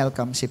hindi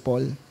welcome si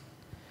Paul.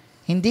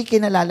 Hindi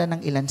kinalala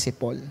ng ilan si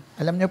Paul.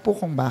 Alam niyo po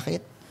kung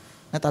bakit?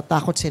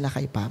 Natatakot sila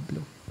kay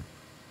Pablo.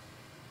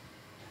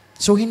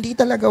 So, hindi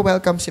talaga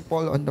welcome si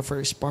Paul on the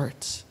first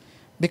parts.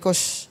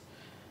 Because,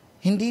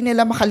 hindi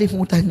nila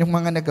makalimutan yung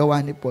mga nagawa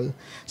ni Paul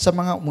sa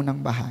mga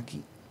unang bahagi.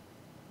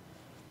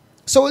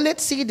 So,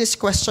 let's see this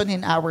question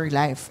in our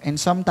life and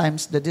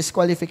sometimes the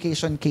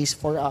disqualification case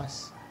for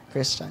us,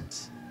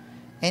 Christians.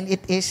 And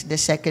it is the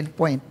second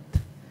point,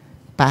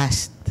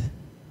 past.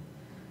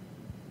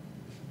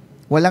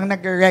 Walang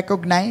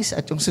nag-recognize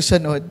at yung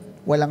susunod,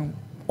 walang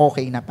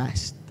okay na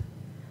past.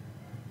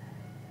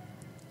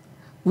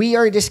 We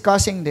are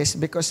discussing this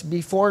because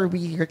before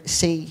we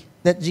say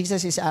that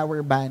Jesus is our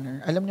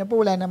banner, alam niyo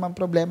po, wala namang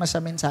problema sa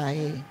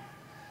mensahe.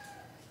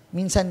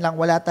 Minsan lang,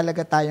 wala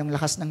talaga tayong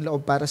lakas ng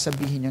loob para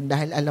sabihin yun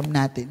dahil alam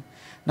natin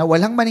na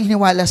walang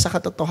maniniwala sa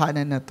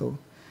katotohanan na to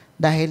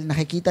dahil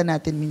nakikita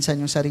natin minsan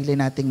yung sarili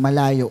nating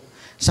malayo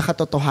sa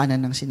katotohanan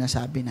ng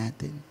sinasabi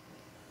natin.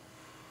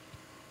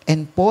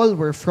 And Paul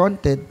were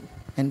fronted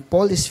and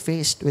Paul is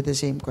faced with the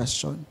same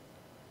question.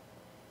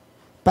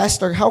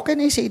 Pastor, how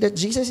can I say that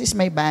Jesus is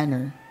my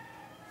banner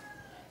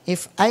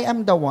if I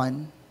am the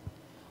one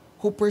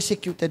who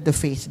persecuted the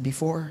faith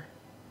before?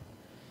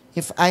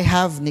 If I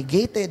have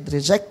negated,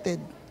 rejected,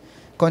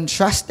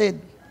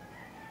 contrasted,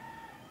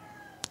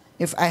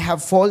 if I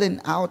have fallen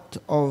out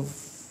of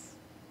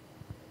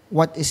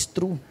what is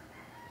true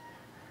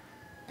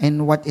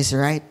and what is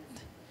right,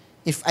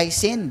 if I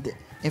sinned,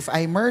 if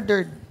I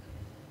murdered,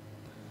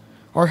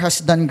 or has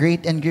done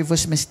great and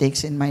grievous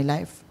mistakes in my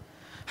life,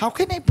 how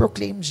can I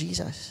proclaim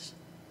Jesus?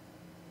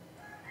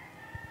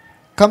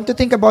 Come to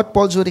think about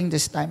Paul during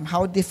this time,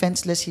 how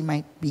defenseless he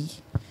might be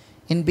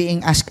in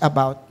being asked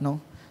about,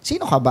 no?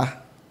 Sino ka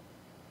ba?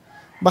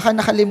 Baka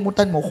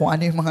nakalimutan mo kung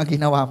ano yung mga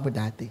ginawa mo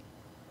dati.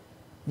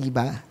 Di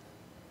ba?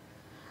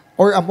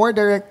 Or a more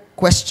direct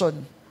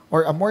question,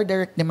 or a more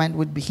direct demand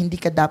would be, hindi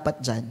ka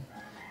dapat dyan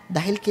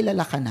dahil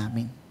kilala ka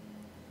namin.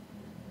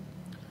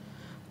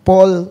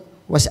 Paul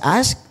was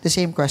asked the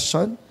same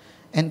question,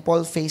 and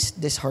Paul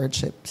faced these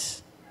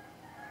hardships.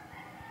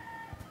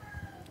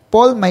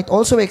 Paul might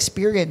also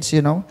experience,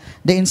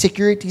 the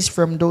insecurities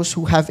from those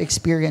who have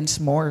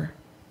experienced more.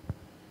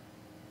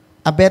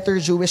 A better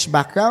Jewish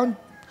background.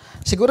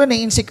 Siguro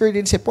na-insecure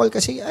din si Paul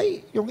kasi,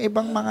 yung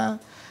ibang mga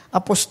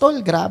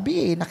apostol,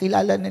 grabe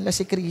nakilala nila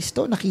si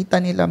Kristo, nakita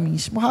nila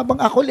mismo. Habang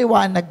ako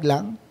liwanag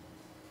lang.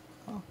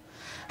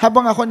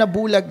 Habang ako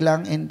nabulag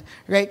lang, and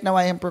right now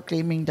I am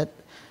proclaiming that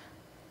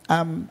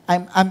I'm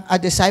a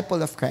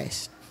disciple of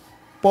Christ.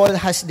 Paul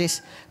has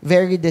this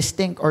very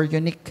distinct or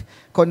unique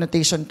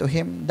connotation to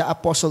him, the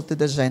apostle to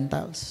the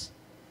Gentiles.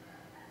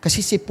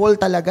 Kasi si Paul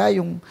talaga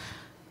yung,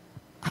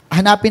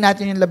 hanapin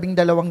natin yung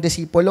 12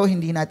 disipulo,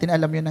 hindi natin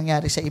alam yung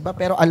nangyari sa iba,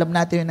 pero alam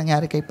natin yung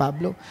nangyari kay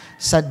Pablo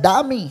sa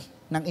dami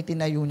ng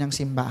itinayo niyang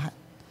simbahan.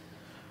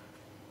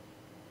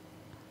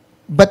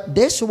 But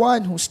this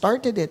one who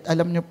started it,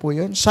 alam niyo po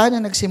yun, siya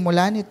na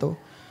nagsimula nito,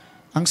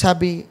 ang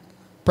sabi,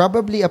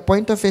 probably a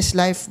point of his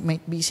life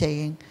might be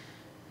saying,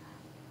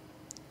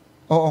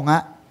 oo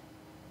nga,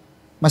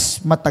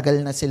 mas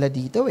matagal na sila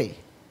dito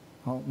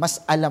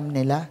mas alam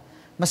nila,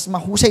 mas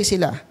mahusay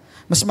sila,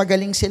 mas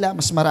magaling sila,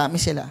 mas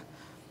marami sila.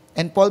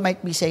 And Paul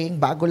might be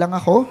saying, bago lang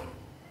ako,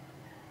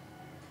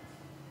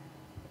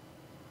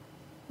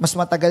 mas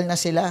matagal na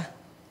sila,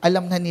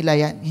 alam na nila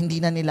yan, hindi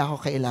na nila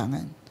ako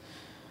kailangan.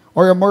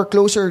 Or a more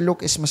closer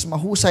look is mas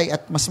mahusay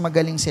at mas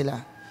magaling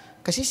sila.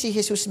 Kasi si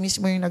Jesus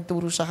mismo yung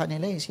nagturo sa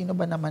kanila Sino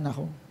ba naman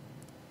ako?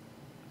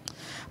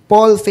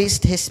 Paul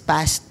faced his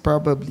past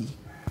probably.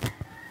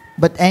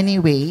 But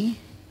anyway,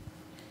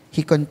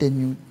 he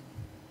continued.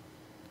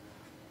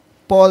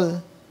 Paul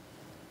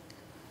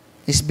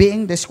is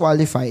being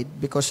disqualified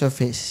because of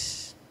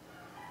his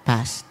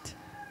past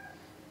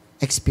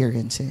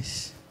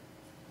experiences.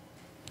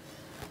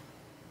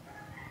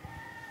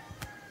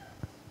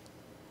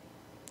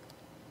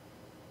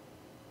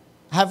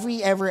 Have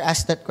we ever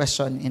asked that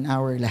question in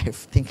our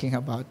life, thinking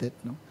about it?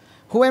 No?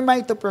 Who am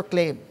I to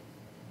proclaim?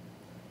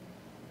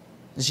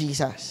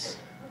 Jesus.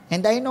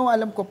 And I know,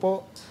 alam ko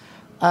po,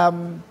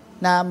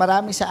 na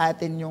marami sa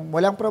atin yung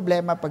walang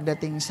problema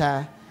pagdating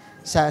sa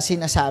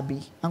sinasabi.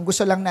 Ang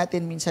gusto lang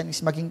natin minsan is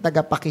maging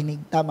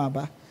tagapakinig. Tama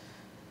ba?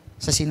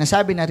 Sa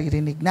sinasabi,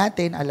 naririnig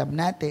natin, alam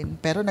natin,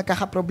 pero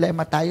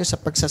nagkakaproblema tayo sa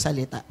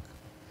pagsasalita.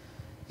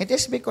 It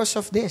is because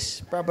of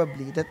this,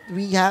 probably, that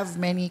we have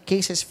many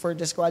cases for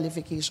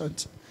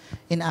disqualifications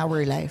in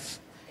our life.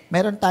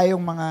 Meron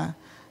tayong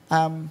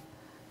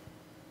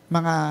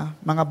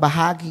mga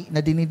bahagi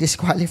na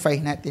dinidisqualify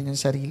natin yung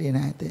sarili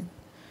natin.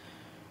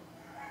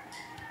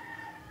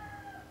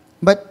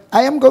 But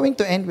I am going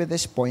to end with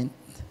this point,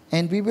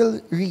 and we will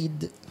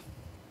read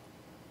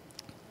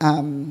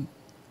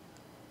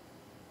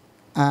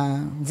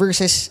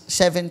verses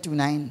 7 to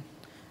 9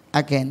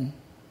 again.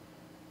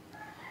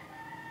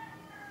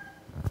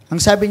 Ang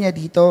sabi niya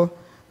dito,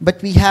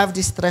 but we have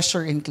this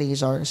treasure in clay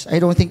jars.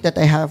 I don't think that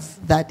I have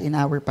that in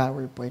our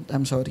PowerPoint.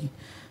 I'm sorry.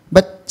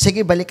 But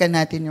sige, balikan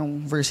natin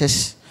yung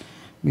verses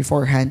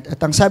beforehand. At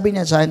ang sabi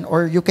niya dyan,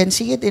 or you can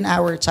see it in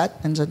our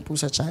chat, nandyan po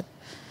sa chat,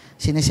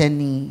 sinesend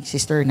ni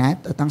Sister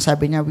Nat. At ang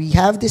sabi niya, we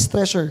have this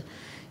treasure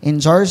in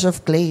jars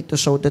of clay to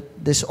show that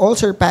this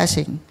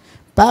all-surpassing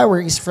power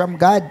is from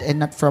God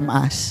and not from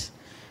us.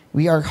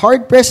 We are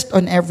hard-pressed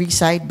on every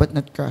side but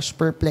not crushed,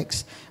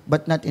 perplexed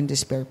but not in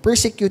despair,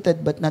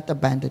 persecuted but not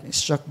abandoned,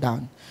 struck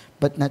down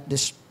but not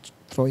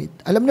destroyed.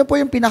 Alam niyo po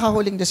yung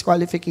pinakahuling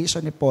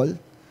disqualification ni Paul?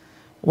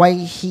 Why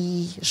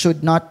he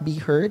should not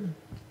be heard?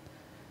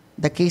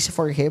 The case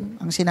for him?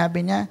 Ang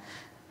sinabi niya,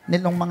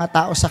 nilong mga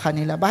tao sa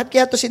kanila. Bakit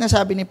kaya ito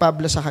sinasabi ni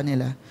Pablo sa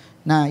kanila?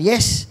 Na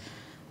yes,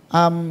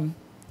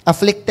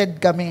 afflicted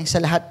kami sa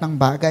lahat ng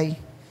bagay.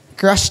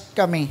 Crushed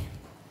kami.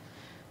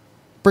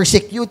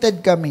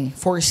 Persecuted kami,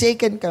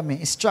 forsaken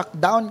kami, struck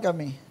down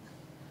kami.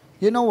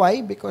 You know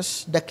why?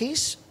 Because the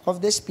case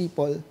of these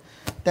people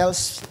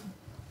tells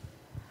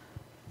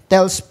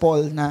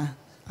Paul na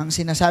ang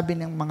sinasabi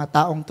ng mga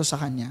taong to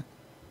sa kanya,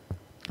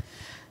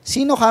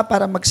 sino ka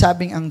para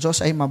magsabing ang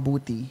Diyos ay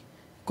mabuti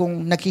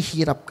kung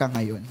naghihirap ka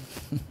ngayon?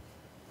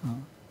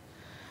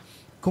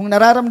 Kung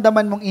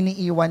nararamdaman mong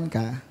iniiwan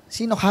ka,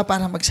 sino ka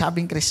para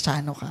magsabing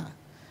Kristiyano ka?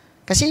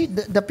 Kasi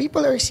the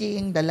people are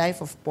seeing the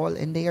life of Paul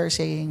and they are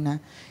saying na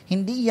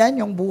hindi yan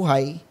yung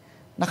buhay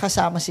na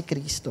kasama si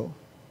Kristo.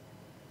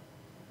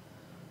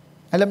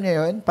 Alam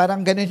niyo yun?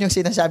 Parang ganun yung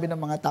sinasabi ng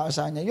mga tao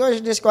sa kanya.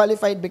 You're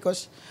disqualified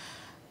because,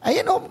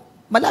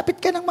 malapit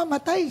ka nang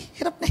mamatay.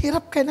 Hirap na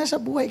hirap ka na sa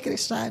buhay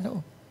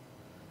Kristiyano.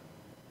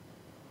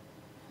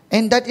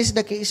 And that is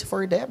the case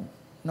for them.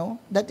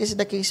 No? That is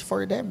the case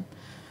for them.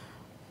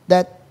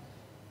 That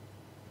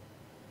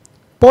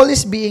Paul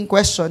is being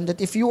questioned that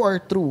if you are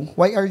true,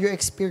 why are you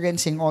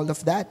experiencing all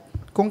of that?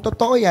 Kung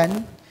totoo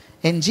yan,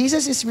 and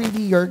Jesus is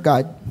really your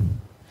God,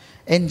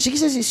 and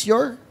Jesus is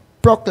your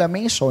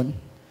proclamation,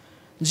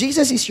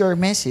 Jesus is your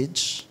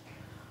message,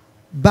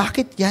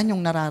 bakit yan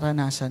yung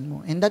nararanasan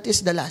mo? And that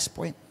is the last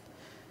point.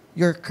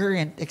 Your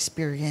current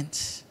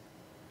experience.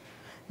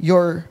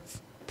 Your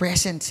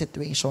present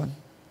situation.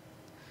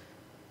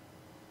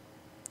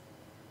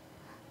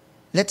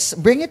 Let's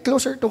bring it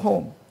closer to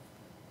home.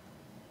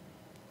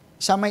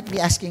 Some might be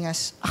asking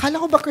us, akala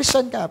ko ba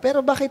Christian ka, pero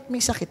bakit may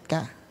sakit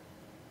ka?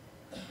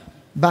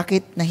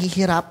 Bakit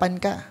nahihirapan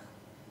ka?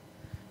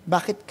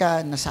 Bakit ka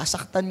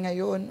nasasaktan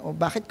ngayon? O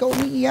bakit ka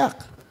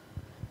umiiyak?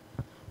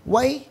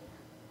 Why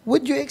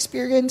would you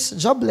experience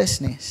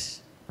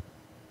joblessness?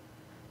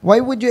 Why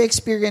would you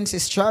experience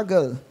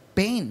struggle,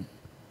 pain,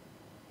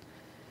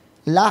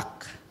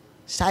 lack,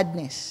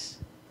 sadness?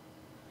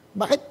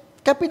 Bakit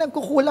ka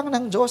pinagkukulang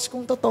ng Diyos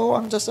kung totoo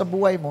ang Diyos sa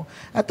buhay mo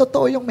at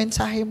totoo yung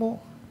mensahe mo?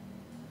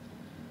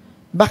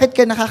 Bakit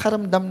ka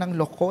nakakaramdam ng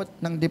lukot,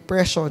 ng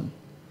depression,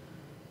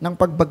 ng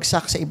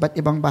pagbagsak sa iba't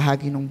ibang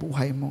bahagi ng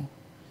buhay mo?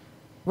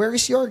 Where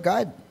is your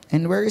God?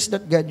 And where is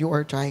that God you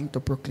are trying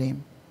to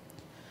proclaim?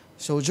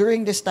 So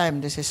during this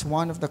time, this is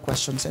one of the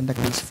questions and the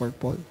case for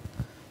Paul.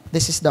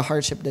 This is the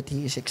hardship that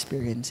he is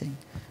experiencing.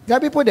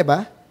 Grabe po, di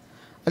ba?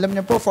 Alam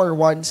niyo po, for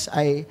once,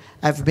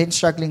 I've been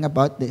struggling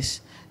about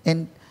this.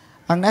 And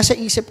ang nasa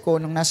isip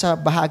ko, nung nasa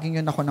bahaging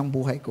yun ako ng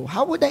buhay ko,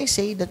 how would I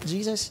say that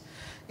Jesus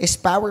is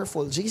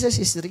powerful. Jesus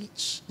is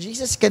rich.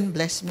 Jesus can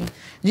bless me.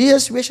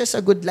 Jesus wishes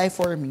a good life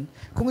for me.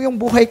 Kung yung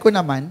buhay ko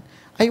naman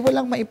ay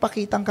walang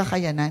maipakitang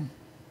kakayanan.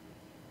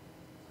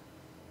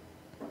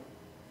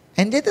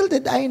 And little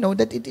did I know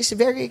that it is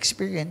very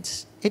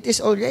experienced. It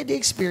is already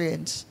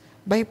experienced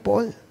by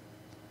Paul.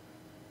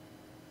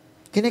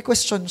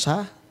 Kine-question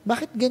siya,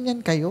 bakit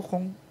ganyan kayo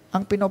kung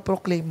ang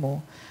pinoproclaim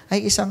mo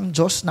ay isang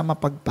Diyos na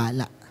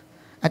mapagpala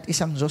at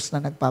isang Diyos na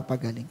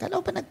nagpapagaling?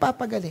 Kala ko pa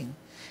nagpapagaling.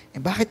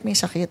 Bakit may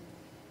sakit?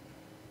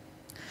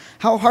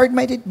 How hard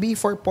might it be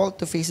for Paul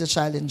to face the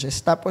challenges?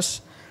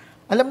 Tapos,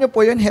 alam niyo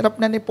po yun, hirap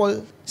na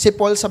si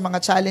Paul sa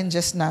mga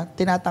challenges na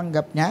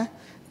tinatanggap niya,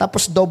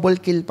 tapos double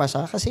kill pa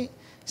siya kasi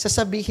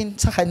sasabihin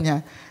sa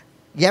kanya,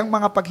 yung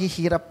mga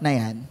paghihirap na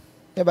yan,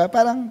 diba?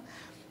 Parang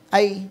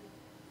ay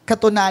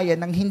katunayan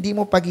ng hindi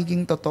mo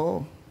pagiging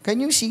totoo.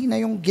 Can you see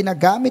na yung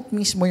ginagamit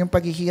mismo yung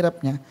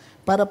paghihirap niya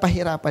para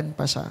pahirapan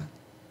pa siya?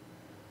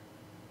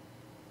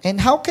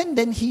 And how can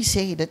then he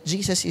say that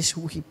Jesus is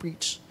who he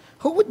preached?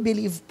 Who would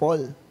believe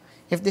Paul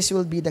if this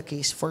will be the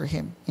case for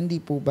him? Hindi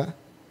po ba?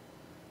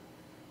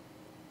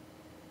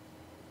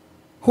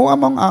 Who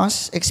among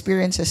us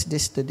experiences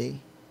this today?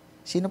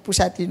 Sino po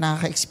sa atin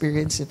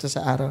nakaka-experience ito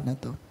sa araw na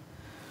to?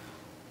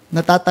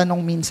 Natatanong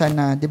minsan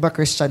na, di ba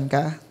Christian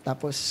ka?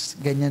 Tapos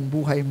ganyan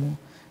buhay mo.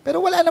 Pero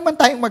wala naman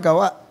tayong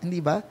magawa,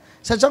 hindi ba?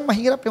 Sadyang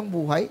mahirap yung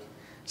buhay.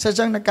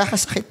 Sadyang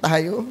nagkakasakit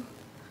tayo.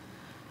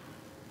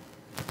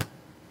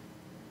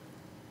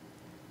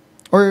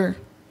 Or,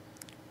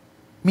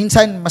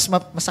 minsan,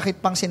 masakit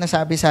pang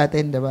sinasabi sa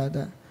atin, di ba?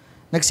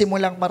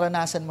 Nagsimulang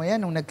maranasan mo yan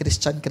nung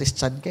nag-Christian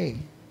ka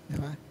eh. Di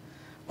ba?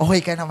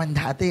 Okay ka naman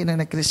dati nung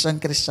nag-Christian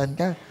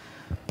ka.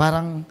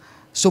 Parang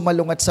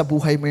sumalungat sa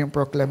buhay mo yung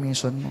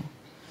proclamation mo.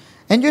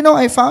 And you know,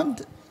 I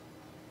found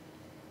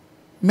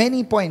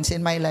many points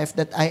in my life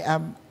that I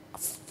am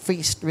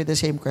faced with the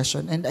same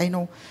question. And I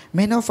know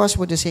many of us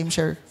would the same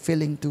share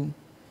feeling too.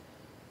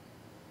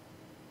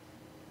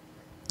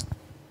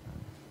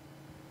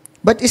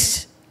 But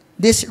is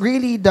this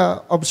really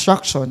the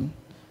obstruction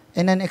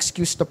and an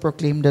excuse to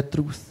proclaim the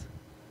truth?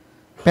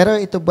 Pero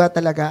ito ba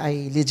talaga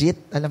ay legit?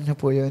 Alam niyo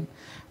po yun?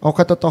 O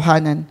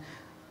katotohanan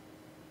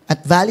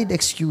at valid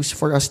excuse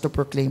for us to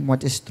proclaim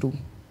what is true?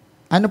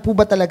 Ano po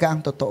ba talaga ang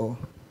totoo?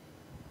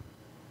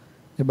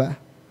 Diba?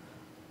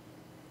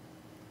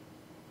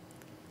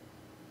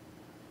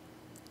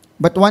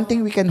 But one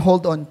thing we can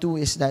hold on to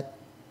is that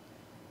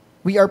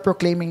we are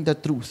proclaiming the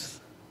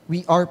truth.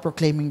 We are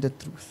proclaiming the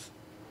truth.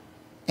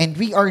 And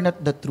we are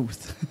not the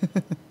truth.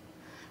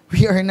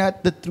 We are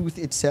not the truth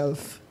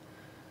itself.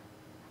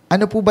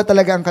 Ano po ba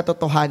talaga ang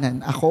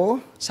katotohanan? Ako?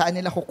 Saan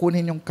nila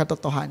kukunin yung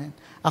katotohanan?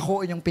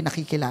 Ako yung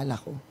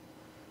pinakikilala ko.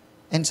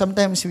 And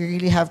sometimes we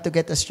really have to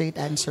get a straight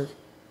answer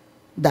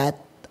that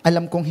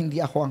alam kong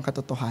hindi ako ang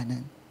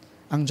katotohanan.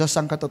 Ang Diyos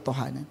ang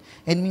katotohanan.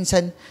 And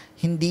minsan,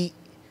 hindi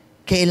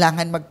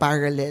kailangan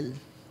mag-parallel.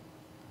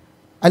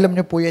 Alam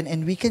niyo po yun,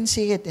 and we can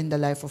see it in the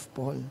life of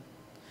Paul.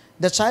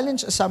 The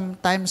challenge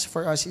sometimes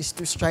for us is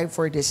to strive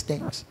for these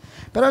things.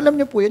 Pero alam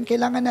niyo po yun,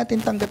 kailangan natin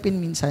tanggapin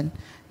minsan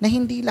na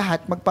hindi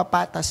lahat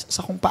magpapatas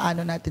sa kung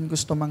paano natin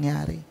gusto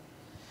mangyari.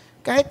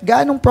 Kahit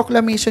ganong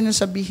proclamation yung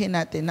sabihin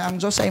natin na ang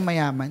Diyos ay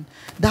mayaman,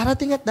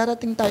 darating at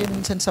darating tayo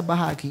minsan sa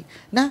bahagi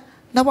na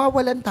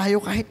nawawalan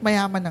tayo kahit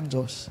mayaman ng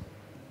Diyos.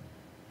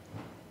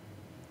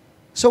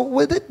 So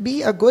would it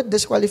be a good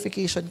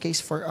disqualification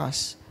case for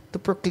us to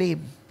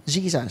proclaim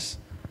Jesus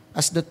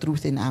as the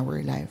truth in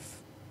our life?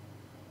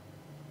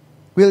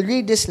 We'll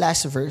read this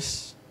last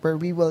verse where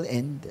we will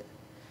end.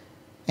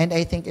 And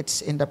I think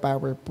it's in the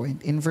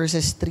PowerPoint, in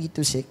verses 3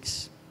 to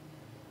 6.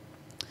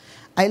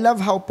 I love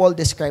how Paul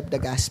described the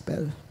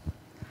gospel.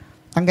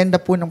 Ang ganda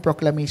po ng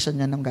proclamation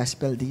niya ng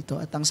gospel dito.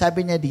 At ang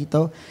sabi niya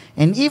dito,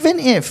 and even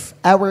if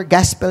our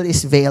gospel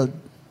is veiled,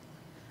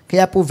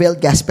 kaya po veiled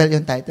gospel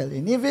yung title.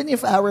 And even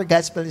if our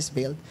gospel is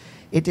veiled,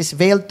 it is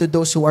veiled to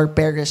those who are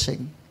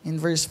perishing. In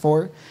verse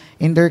 4,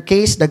 in their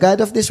case, the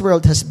God of this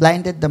world has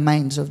blinded the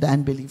minds of the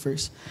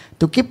unbelievers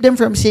to keep them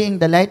from seeing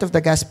the light of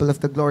the gospel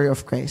of the glory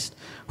of Christ,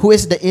 who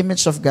is the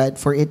image of God.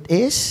 For it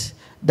is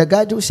the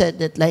God who said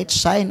that light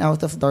shine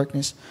out of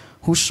darkness,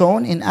 who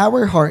shone in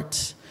our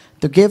hearts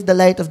to give the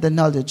light of the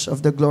knowledge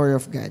of the glory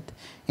of God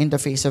in the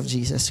face of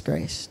Jesus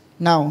Christ.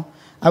 Now,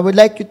 I would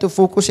like you to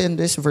focus in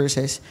these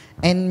verses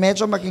and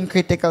medyo maging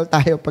critical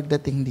tayo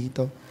pagdating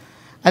dito.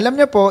 Alam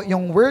niyo po,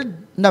 yung word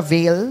na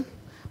veil,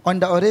 on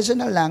the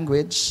original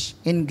language,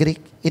 in Greek,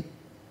 it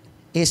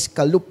is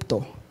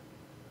kalupto.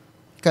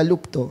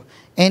 Kalupto.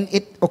 And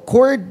it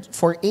occurred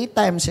for 8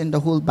 times in the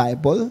whole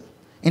Bible,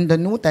 in the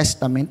New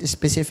Testament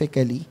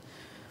specifically.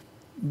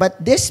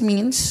 But this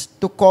means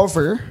to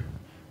cover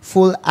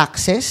full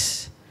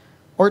access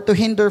or to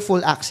hinder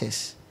full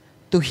access,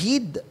 to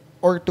hid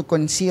or to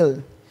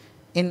conceal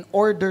in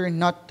order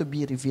not to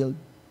be revealed.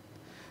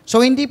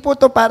 So hindi po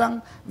to parang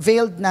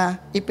veiled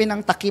na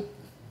ipinangtakip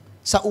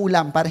sa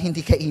ulam para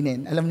hindi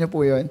kainin. Alam niyo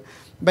po yun.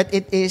 But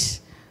it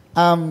is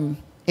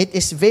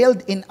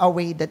veiled in a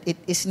way that it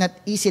is not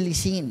easily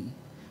seen.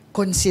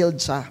 Concealed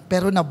siya,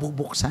 pero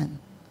nabubuksan.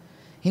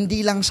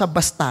 Hindi lang siya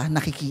basta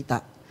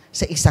nakikita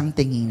sa isang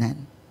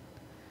tinginan.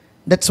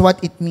 That's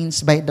what it means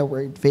by the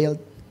word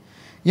veiled.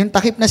 Yung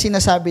takip na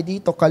sinasabi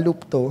dito,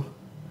 kalupto,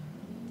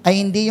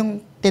 ay hindi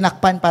yung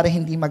tinakpan para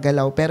hindi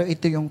magalaw, pero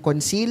ito yung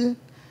conceal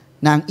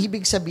na ang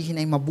ibig sabihin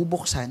ay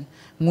mabubuksan,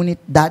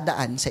 ngunit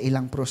dadaan sa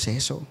ilang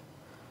proseso.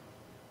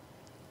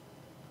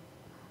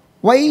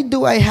 Why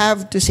do I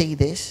have to say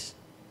this?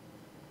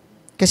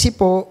 Kasi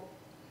po,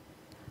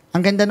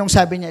 ang ganda nung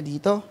sabi niya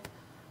dito,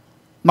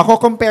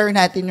 mako-compare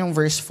natin yung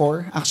verse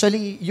 4.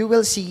 Actually, you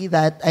will see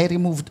that I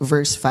removed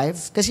verse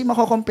 5 kasi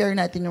mako-compare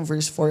natin yung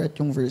verse 4 at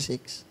yung verse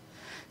 6.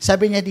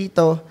 Sabi niya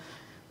dito,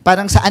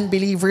 Parang sa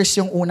unbelievers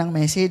yung unang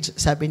message.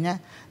 Sabi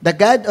niya, the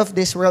God of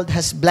this world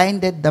has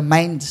blinded the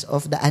minds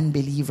of the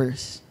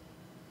unbelievers.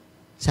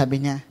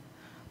 Sabi niya,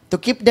 to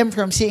keep them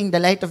from seeing the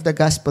light of the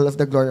gospel of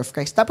the glory of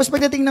Christ. Tapos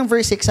pagdating ng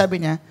verse 6,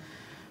 sabi niya,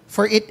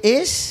 for it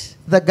is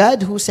the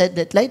God who said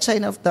that light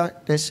shine of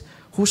darkness,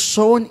 who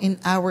shone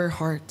in our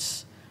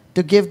hearts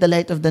to give the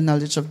light of the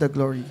knowledge of the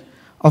glory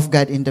of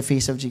God in the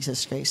face of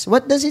Jesus Christ.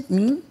 What does it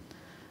mean?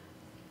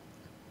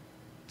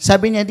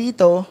 Sabi niya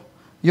dito,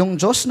 yung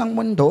Diyos ng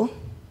mundo,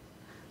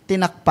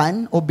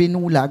 tinakpan o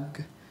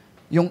binulag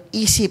yung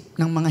isip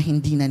ng mga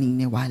hindi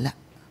naniniwala.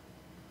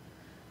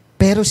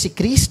 Pero si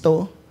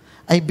Kristo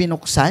ay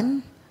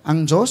binuksan ang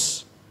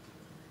Diyos,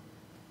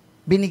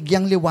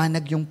 binigyang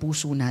liwanag yung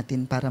puso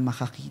natin para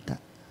makakita.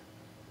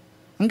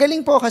 Ang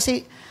galing po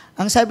kasi,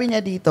 ang sabi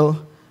niya dito,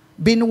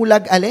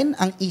 binulag alin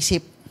ang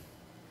isip.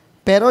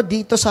 Pero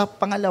dito sa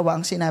pangalawa,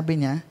 ang sinabi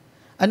niya,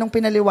 anong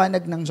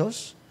pinaliwanag ng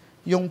Diyos?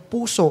 Yung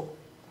puso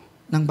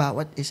ng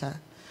bawat isa.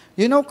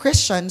 You know,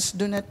 Christians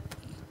do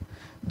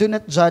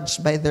not judge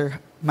by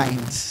their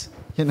minds.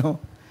 You know,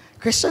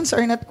 Christians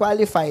are not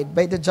qualified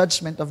by the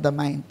judgment of the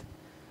mind,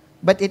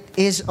 but it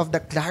is of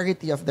the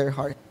clarity of their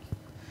heart.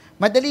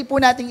 Madali po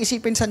nating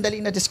isipin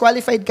sandali na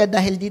disqualified ka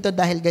dahil dito,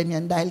 dahil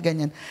ganyan, dahil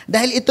ganyan.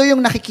 Dahil ito yung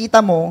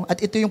nakikita mo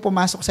at ito yung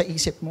pumasok sa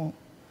isip mo.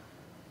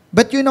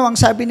 But you know, ang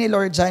sabi ni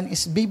Lord John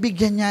is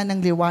bibigyan niya ng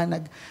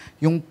liwanag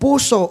yung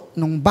puso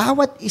ng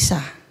bawat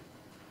isa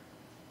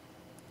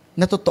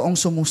na totoong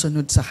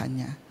sumusunod sa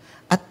Kanya.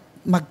 At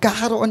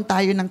magkakaroon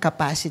tayo ng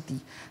capacity.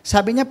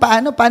 Sabi niya,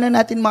 paano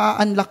natin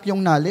ma-unlock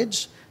yung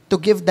knowledge?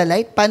 To give the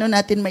light? Paano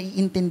natin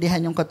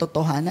maiintindihan yung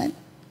katotohanan?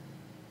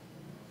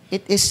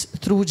 It is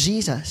through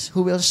Jesus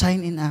who will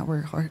shine in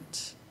our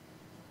hearts.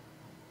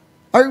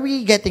 Are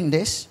we getting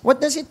this? What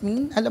does it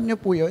mean? Alam niyo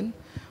po yun?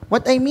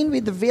 What I mean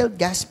with the veiled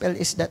gospel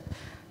is that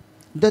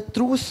the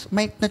truth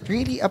might not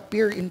really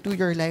appear into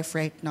your life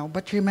right now,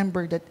 but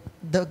remember that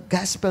the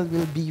gospel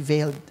will be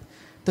veiled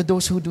to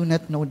those who do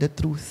not know the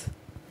truth.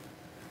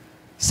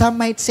 Some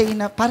might say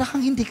na, para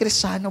kang hindi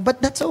Kristiyano, but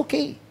that's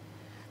okay.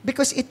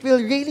 Because it will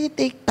really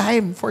take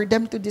time for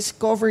them to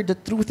discover the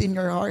truth in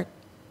your heart.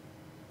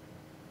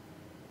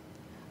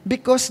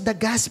 Because the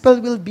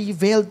gospel will be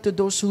veiled to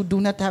those who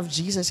do not have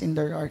Jesus in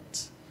their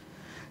hearts.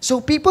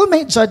 So people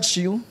might judge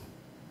you.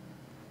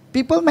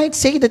 People might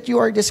say that you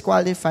are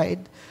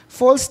disqualified.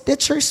 False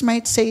teachers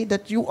might say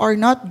that you are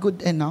not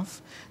good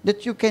enough,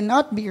 that you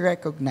cannot be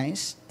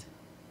recognized.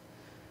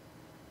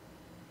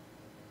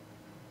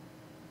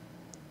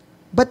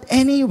 But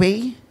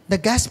anyway,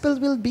 the gospel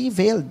will be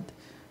veiled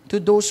to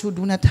those who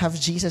do not have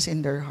Jesus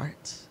in their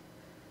hearts.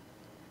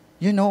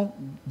 You know,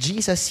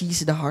 Jesus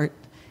sees the heart,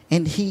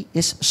 and He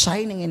is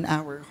shining in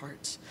our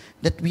hearts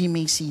that we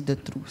may see the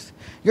truth.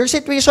 Your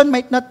situation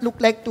might not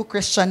look like too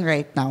Christian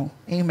right now.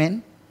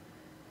 Amen?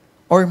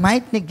 Or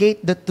might negate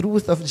the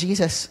truth of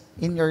Jesus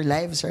in your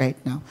lives right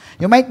now.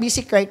 You might be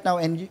sick right now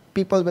and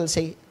people will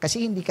say,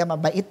 kasi hindi ka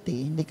mabait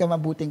hindi ka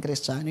mabuting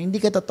Kristiyano, hindi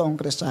ka totoong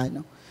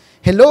Kristiyano.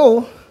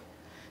 Hello?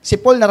 Si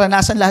Paul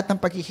naranasan lahat ng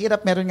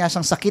paghihirap, meron nga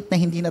siyang sakit na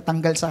hindi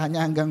natanggal sa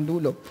kanya hanggang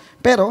dulo.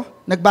 Pero,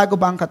 nagbago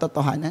ba ang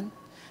katotohanan?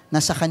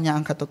 Nasa kanya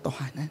ang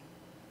katotohanan.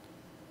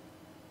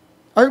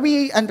 Are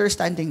we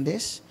understanding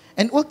this?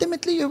 And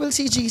ultimately, you will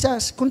see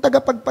Jesus. Kung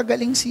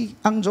tagapagpagaling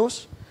ang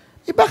Diyos,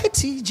 bakit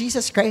si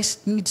Jesus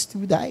Christ needs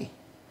to die?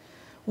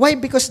 Why?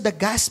 Because the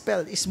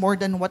gospel is more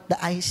than what the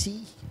eye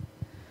see.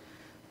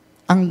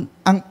 Ang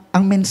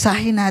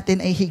mensahe natin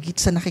ay higit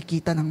sa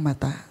nakikita ng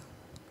mata.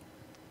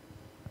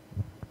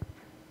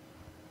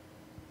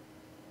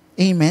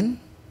 Amen?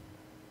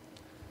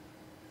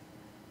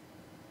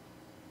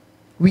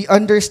 We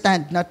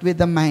understand not with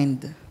the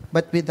mind,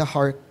 but with the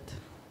heart.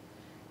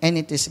 And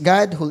it is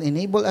God who will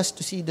enable us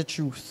to see the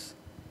truth,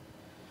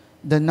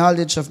 the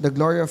knowledge of the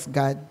glory of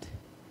God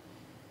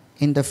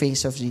in the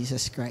face of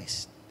Jesus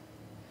Christ.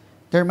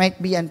 There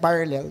might be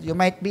unparalleled. You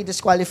might be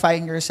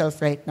disqualifying yourself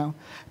right now.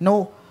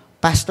 No,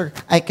 Pastor,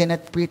 I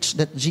cannot preach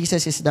that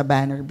Jesus is the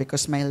banner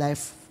because my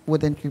life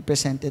wouldn't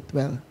represent it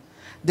well.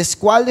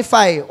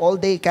 Disqualify all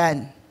they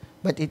can.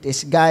 But it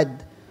is God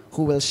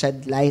who will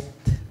shed light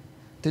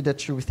to the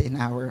truth in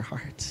our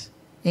hearts.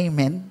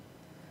 Amen?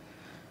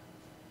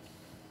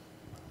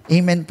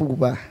 Amen po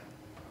ba?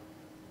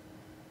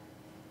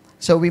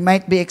 So we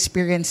might be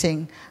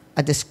experiencing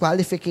a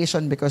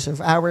disqualification because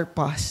of our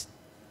past,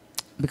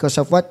 because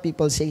of what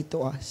people say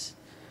to us.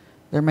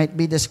 There might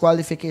be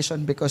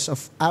disqualification because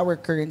of our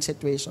current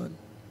situation.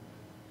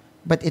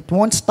 But it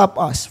won't stop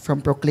us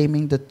from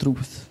proclaiming the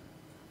truth.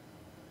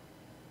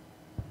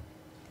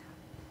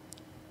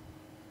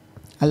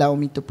 Allow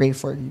me to pray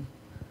for you.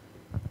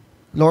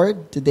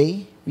 Lord,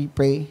 today we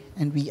pray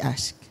and we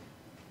ask,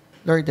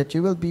 Lord, that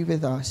you will be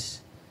with us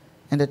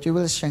and that you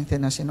will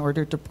strengthen us in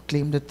order to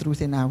proclaim the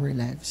truth in our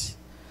lives.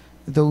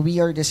 Though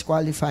we are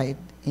disqualified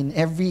in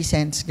every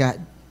sense,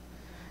 God,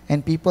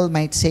 and people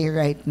might say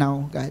right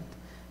now, God,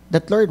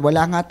 that Lord,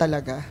 wala nga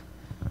talaga.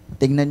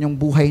 Tingnan yung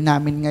buhay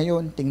namin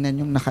ngayon,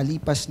 tingnan yung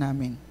nakalipas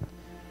namin.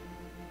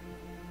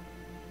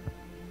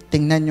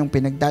 tingnan yung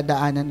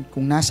pinagdadaanan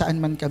kung nasaan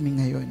man kami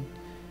ngayon.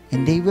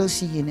 And they will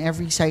see in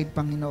every side,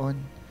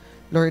 Panginoon,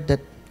 Lord,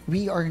 that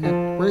we are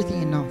not worthy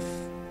enough,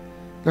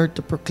 Lord,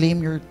 to proclaim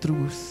your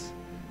truth,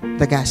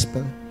 the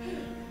gospel.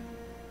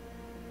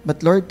 But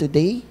Lord,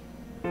 today,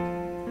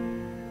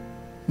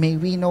 may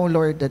we know,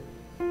 Lord, that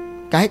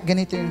kahit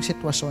ganito yung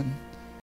sitwasyon,